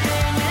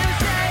 Everything you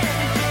say,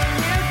 everything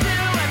you do,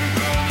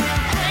 everything you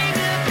claim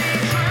to be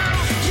true.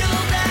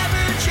 You'll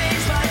never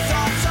change my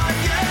thoughts on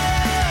you.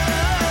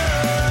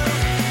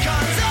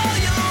 'Cause all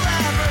you'll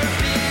ever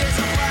be is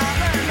a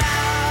blabbermouth.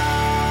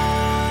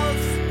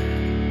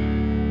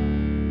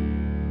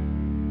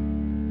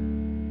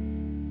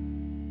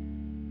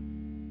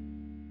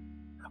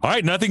 All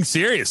right, nothing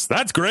serious.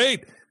 That's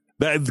great.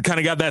 That kind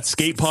of got that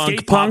skate punk,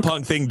 Skate pop punk?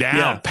 punk thing down,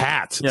 Yeah.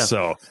 pat. Yeah.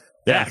 So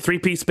Yeah, yeah,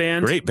 3-piece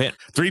band. great band,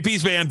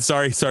 3-piece band.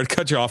 Sorry to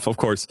cut you off. Of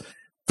course,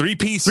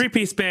 3-piece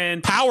 3-piece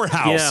band.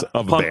 powerhouse Yeah,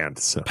 of a punk. band.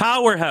 So.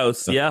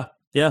 Powerhouse. Yeah.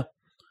 Yeah.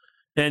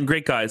 And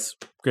great guys.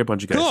 Great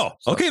bunch of guys. Cool.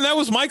 So- Okay, that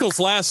was Michael's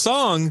last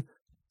song.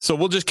 So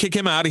we'll just kick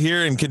him out of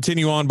here and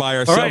continue on by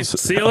All ourselves. right.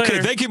 See you Okay,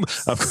 later. thank you.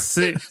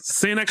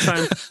 See you next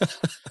time.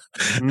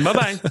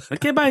 Bye-bye.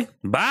 Okay, bye.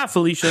 Bye,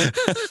 Felicia.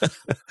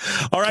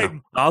 All right.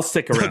 I'll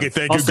stick around. Okay,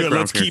 thank I'll you. stick Good. around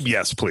Let's for keep. you.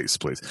 Yes, please,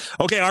 please.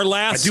 Okay, our I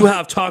last. do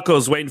have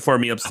tacos waiting for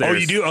me upstairs. Oh,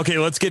 you do? Okay,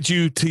 let's get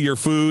you to your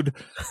food.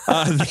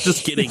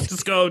 Just kidding.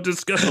 Just go.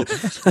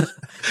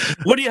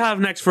 What do you have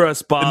next for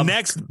us, Bob? The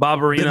next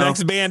Barbarino. The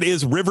next band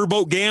is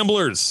Riverboat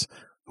Gamblers,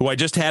 who I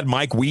just had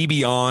Mike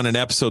Wiebe on an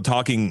episode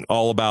talking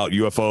all about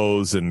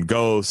UFOs and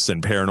ghosts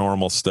and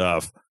paranormal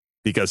stuff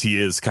because he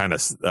is kind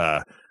of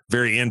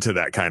very into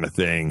that kind of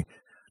thing.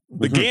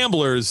 The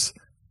Gamblers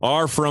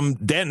are from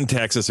Denton,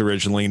 Texas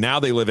originally. Now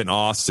they live in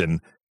Austin.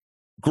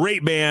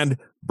 Great band,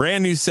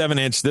 brand new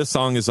 7-inch. This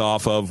song is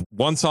off of.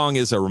 One song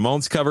is a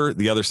Ramones cover.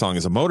 The other song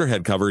is a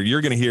Motorhead cover.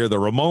 You're going to hear the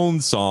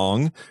Ramones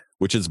song,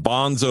 which is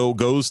Bonzo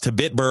Goes to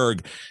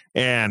Bitburg.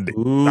 And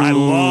I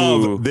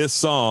love this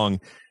song.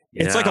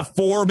 It's like a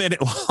 4-minute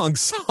long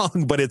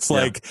song, but it's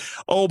like,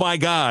 oh my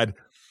God,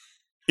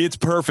 it's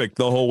perfect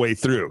the whole way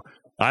through.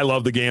 I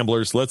love the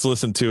Gamblers. Let's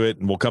listen to it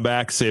and we'll come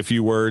back, say a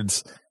few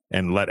words,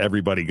 and let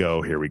everybody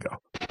go. Here we go.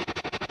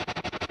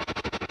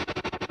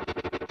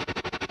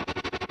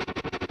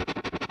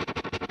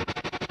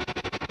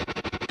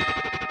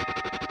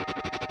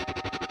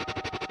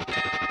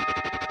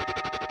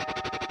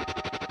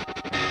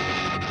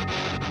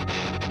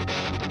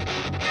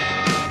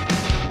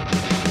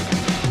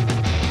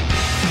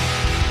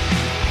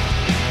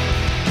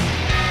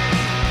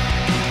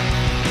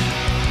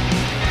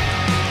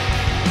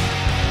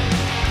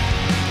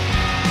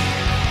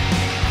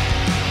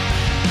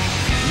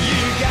 You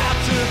got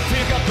to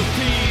pick up the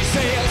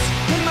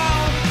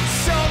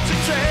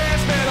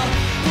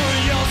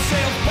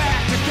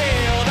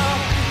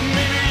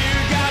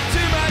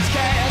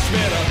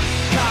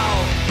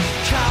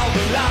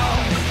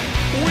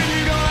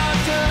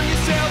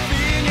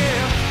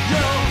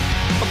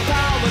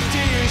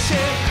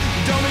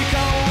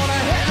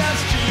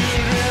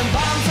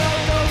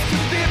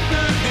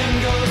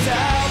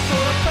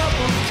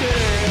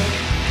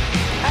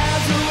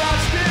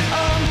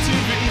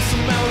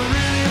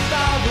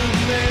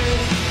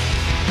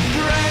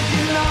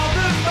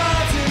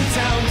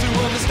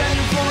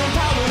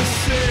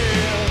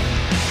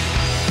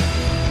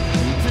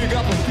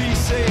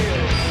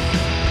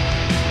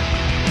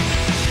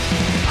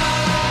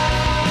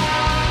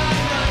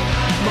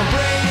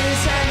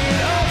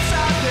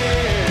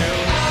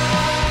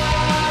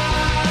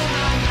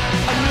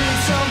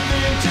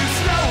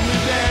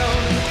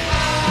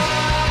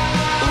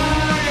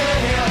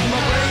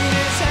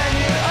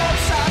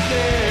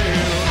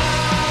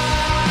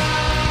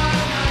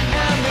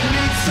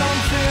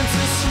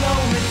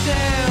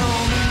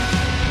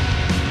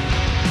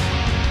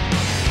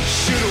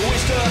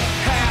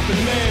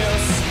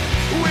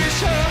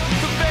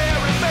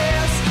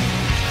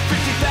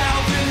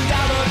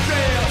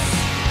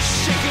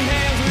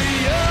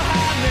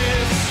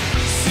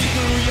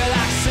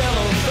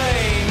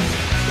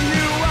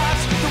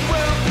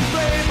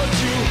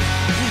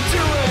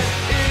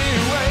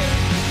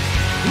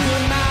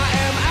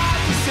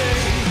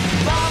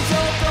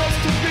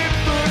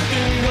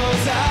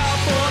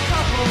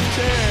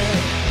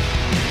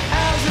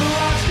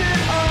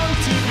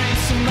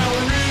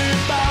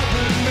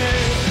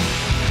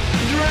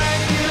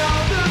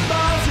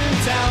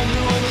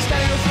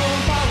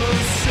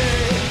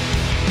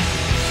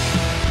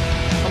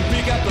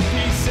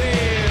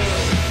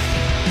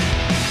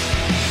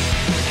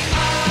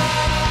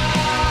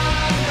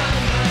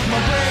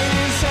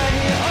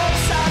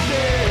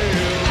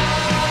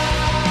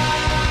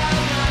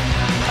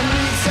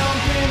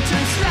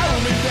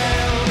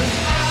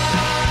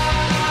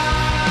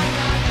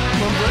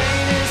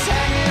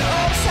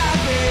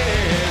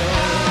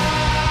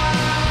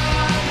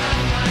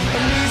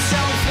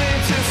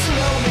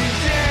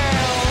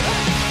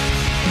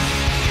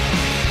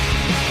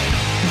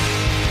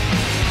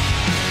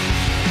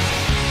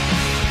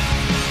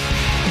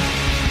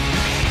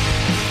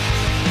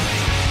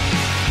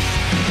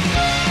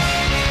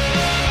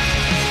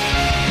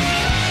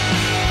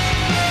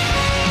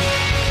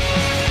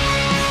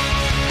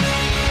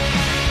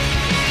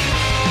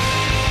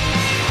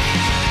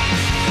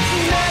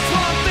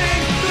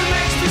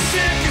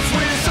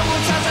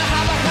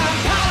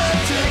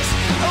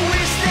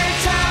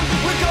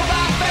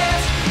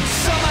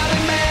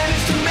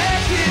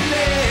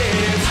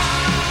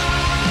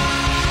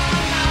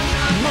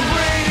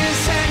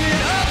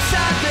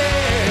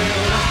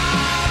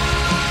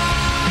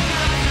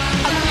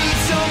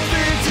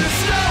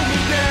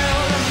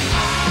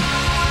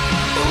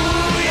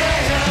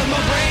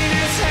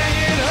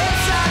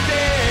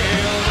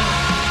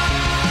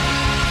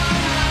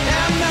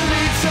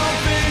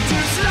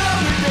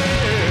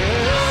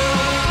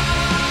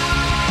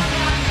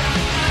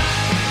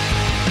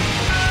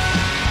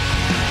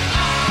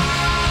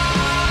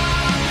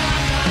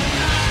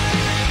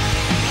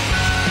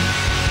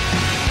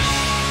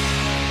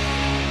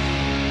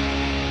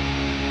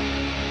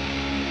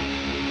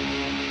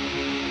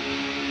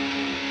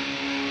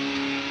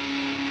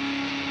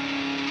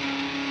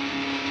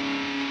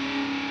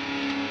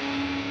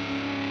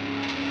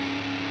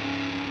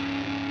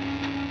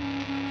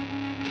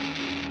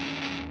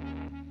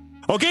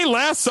Okay,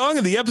 last song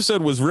of the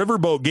episode was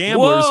Riverboat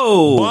Gamblers.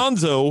 Whoa.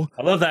 Bonzo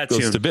I love that goes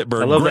tune. to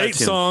Bitburn. I love Great that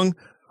tune. song,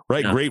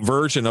 right? Yeah. Great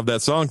version of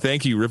that song.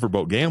 Thank you,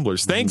 Riverboat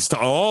Gamblers. Thanks to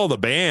all the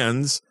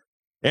bands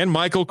and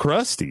Michael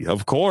Krusty,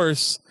 of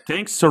course.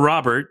 Thanks to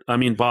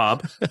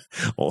Bob.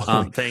 Well,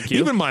 Thank you.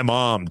 Even my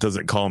mom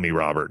doesn't call me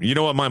Robert. You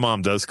know what my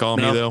mom does call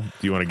me, No. though? Do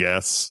you want to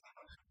guess?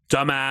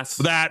 Dumbass.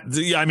 That,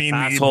 I mean,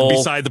 Asshole.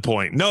 beside the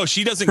point. No,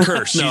 she doesn't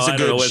curse. No, I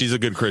don't know what- She's a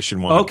good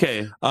Christian woman.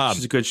 Okay.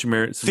 She's a good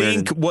Samaritan.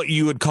 Think what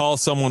you would call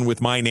someone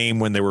with my name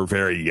when they were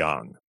very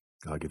young.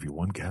 I'll give you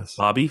one guess.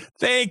 Bobby.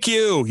 Thank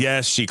you.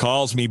 Yes, she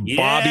calls me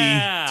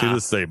Yeah. Bobby to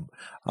this day.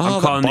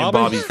 I'm calling you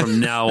Bobby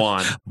from now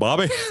on.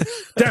 Bobby.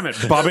 Damn it,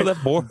 Bobby.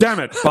 That boy, Damn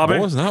it, Bobby.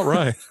 boy's not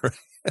right.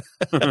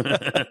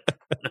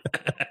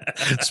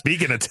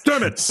 Speaking of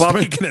Damn it,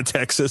 Bobby. Speaking of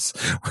Texas,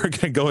 we're going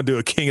to go into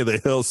a King of the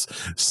Hills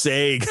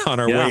sag on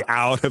our Yeah. way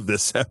out of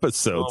this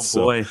episode. Oh,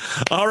 So- boy.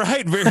 all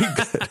right, very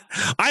good.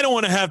 I don't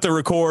want to have to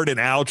record an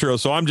outro,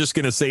 so I'm just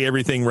going to say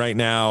everything right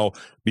now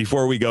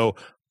before we go.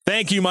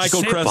 Thank you,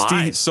 Michael Say Krusty,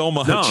 bye. so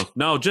much.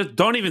 No, just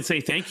don't even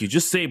say thank you.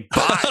 Just say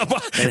bye.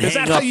 And Is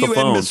hang that how up you the end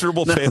phone.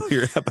 miserable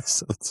failure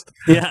episodes?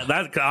 Yeah,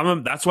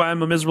 that's why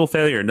I'm a miserable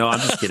failure. No, I'm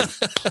just kidding.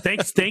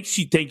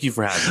 Thank you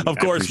for having me. Of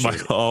I course,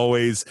 appreciate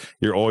Michael,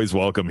 you're always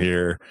welcome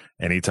here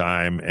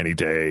anytime, any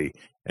day,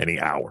 any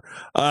hour.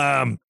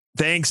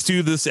 Thanks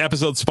to this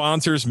episode's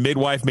sponsors,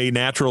 Midwife Made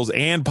Naturals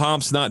and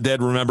Pomps Not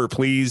Dead. Remember,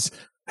 please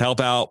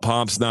help out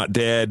Pomps Not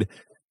Dead.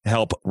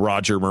 Help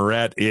Roger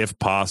Moret if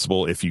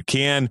possible, if you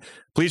can.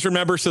 Please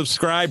remember,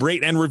 subscribe,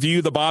 rate, and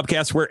review the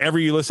Bobcast wherever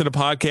you listen to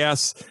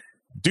podcasts.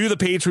 Do the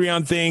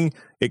Patreon thing.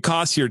 It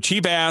costs your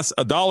cheap ass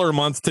 $1 a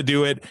month to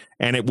do it,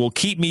 and it will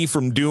keep me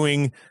from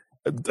doing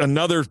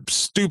another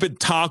stupid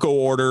taco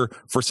order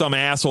for some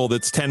asshole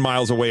that's 10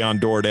 miles away on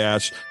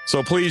DoorDash.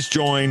 So please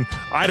join.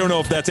 I don't know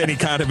if that's any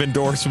kind of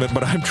endorsement,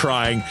 but I'm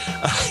trying.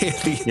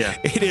 Yeah.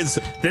 It is.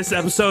 This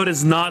episode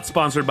is not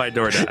sponsored by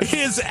DoorDash. It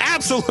is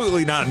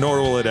absolutely not, nor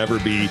will it ever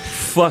be.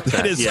 Fuck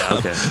that. It is Yeah,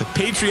 okay.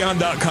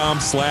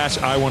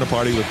 Patreon.com/I Want to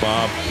Party with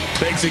Bob.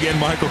 Thanks again,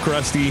 Michael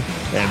Krusty,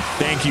 and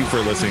thank you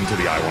for listening to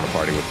the I Want to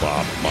Party with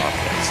Bob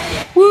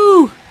podcast.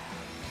 Woo!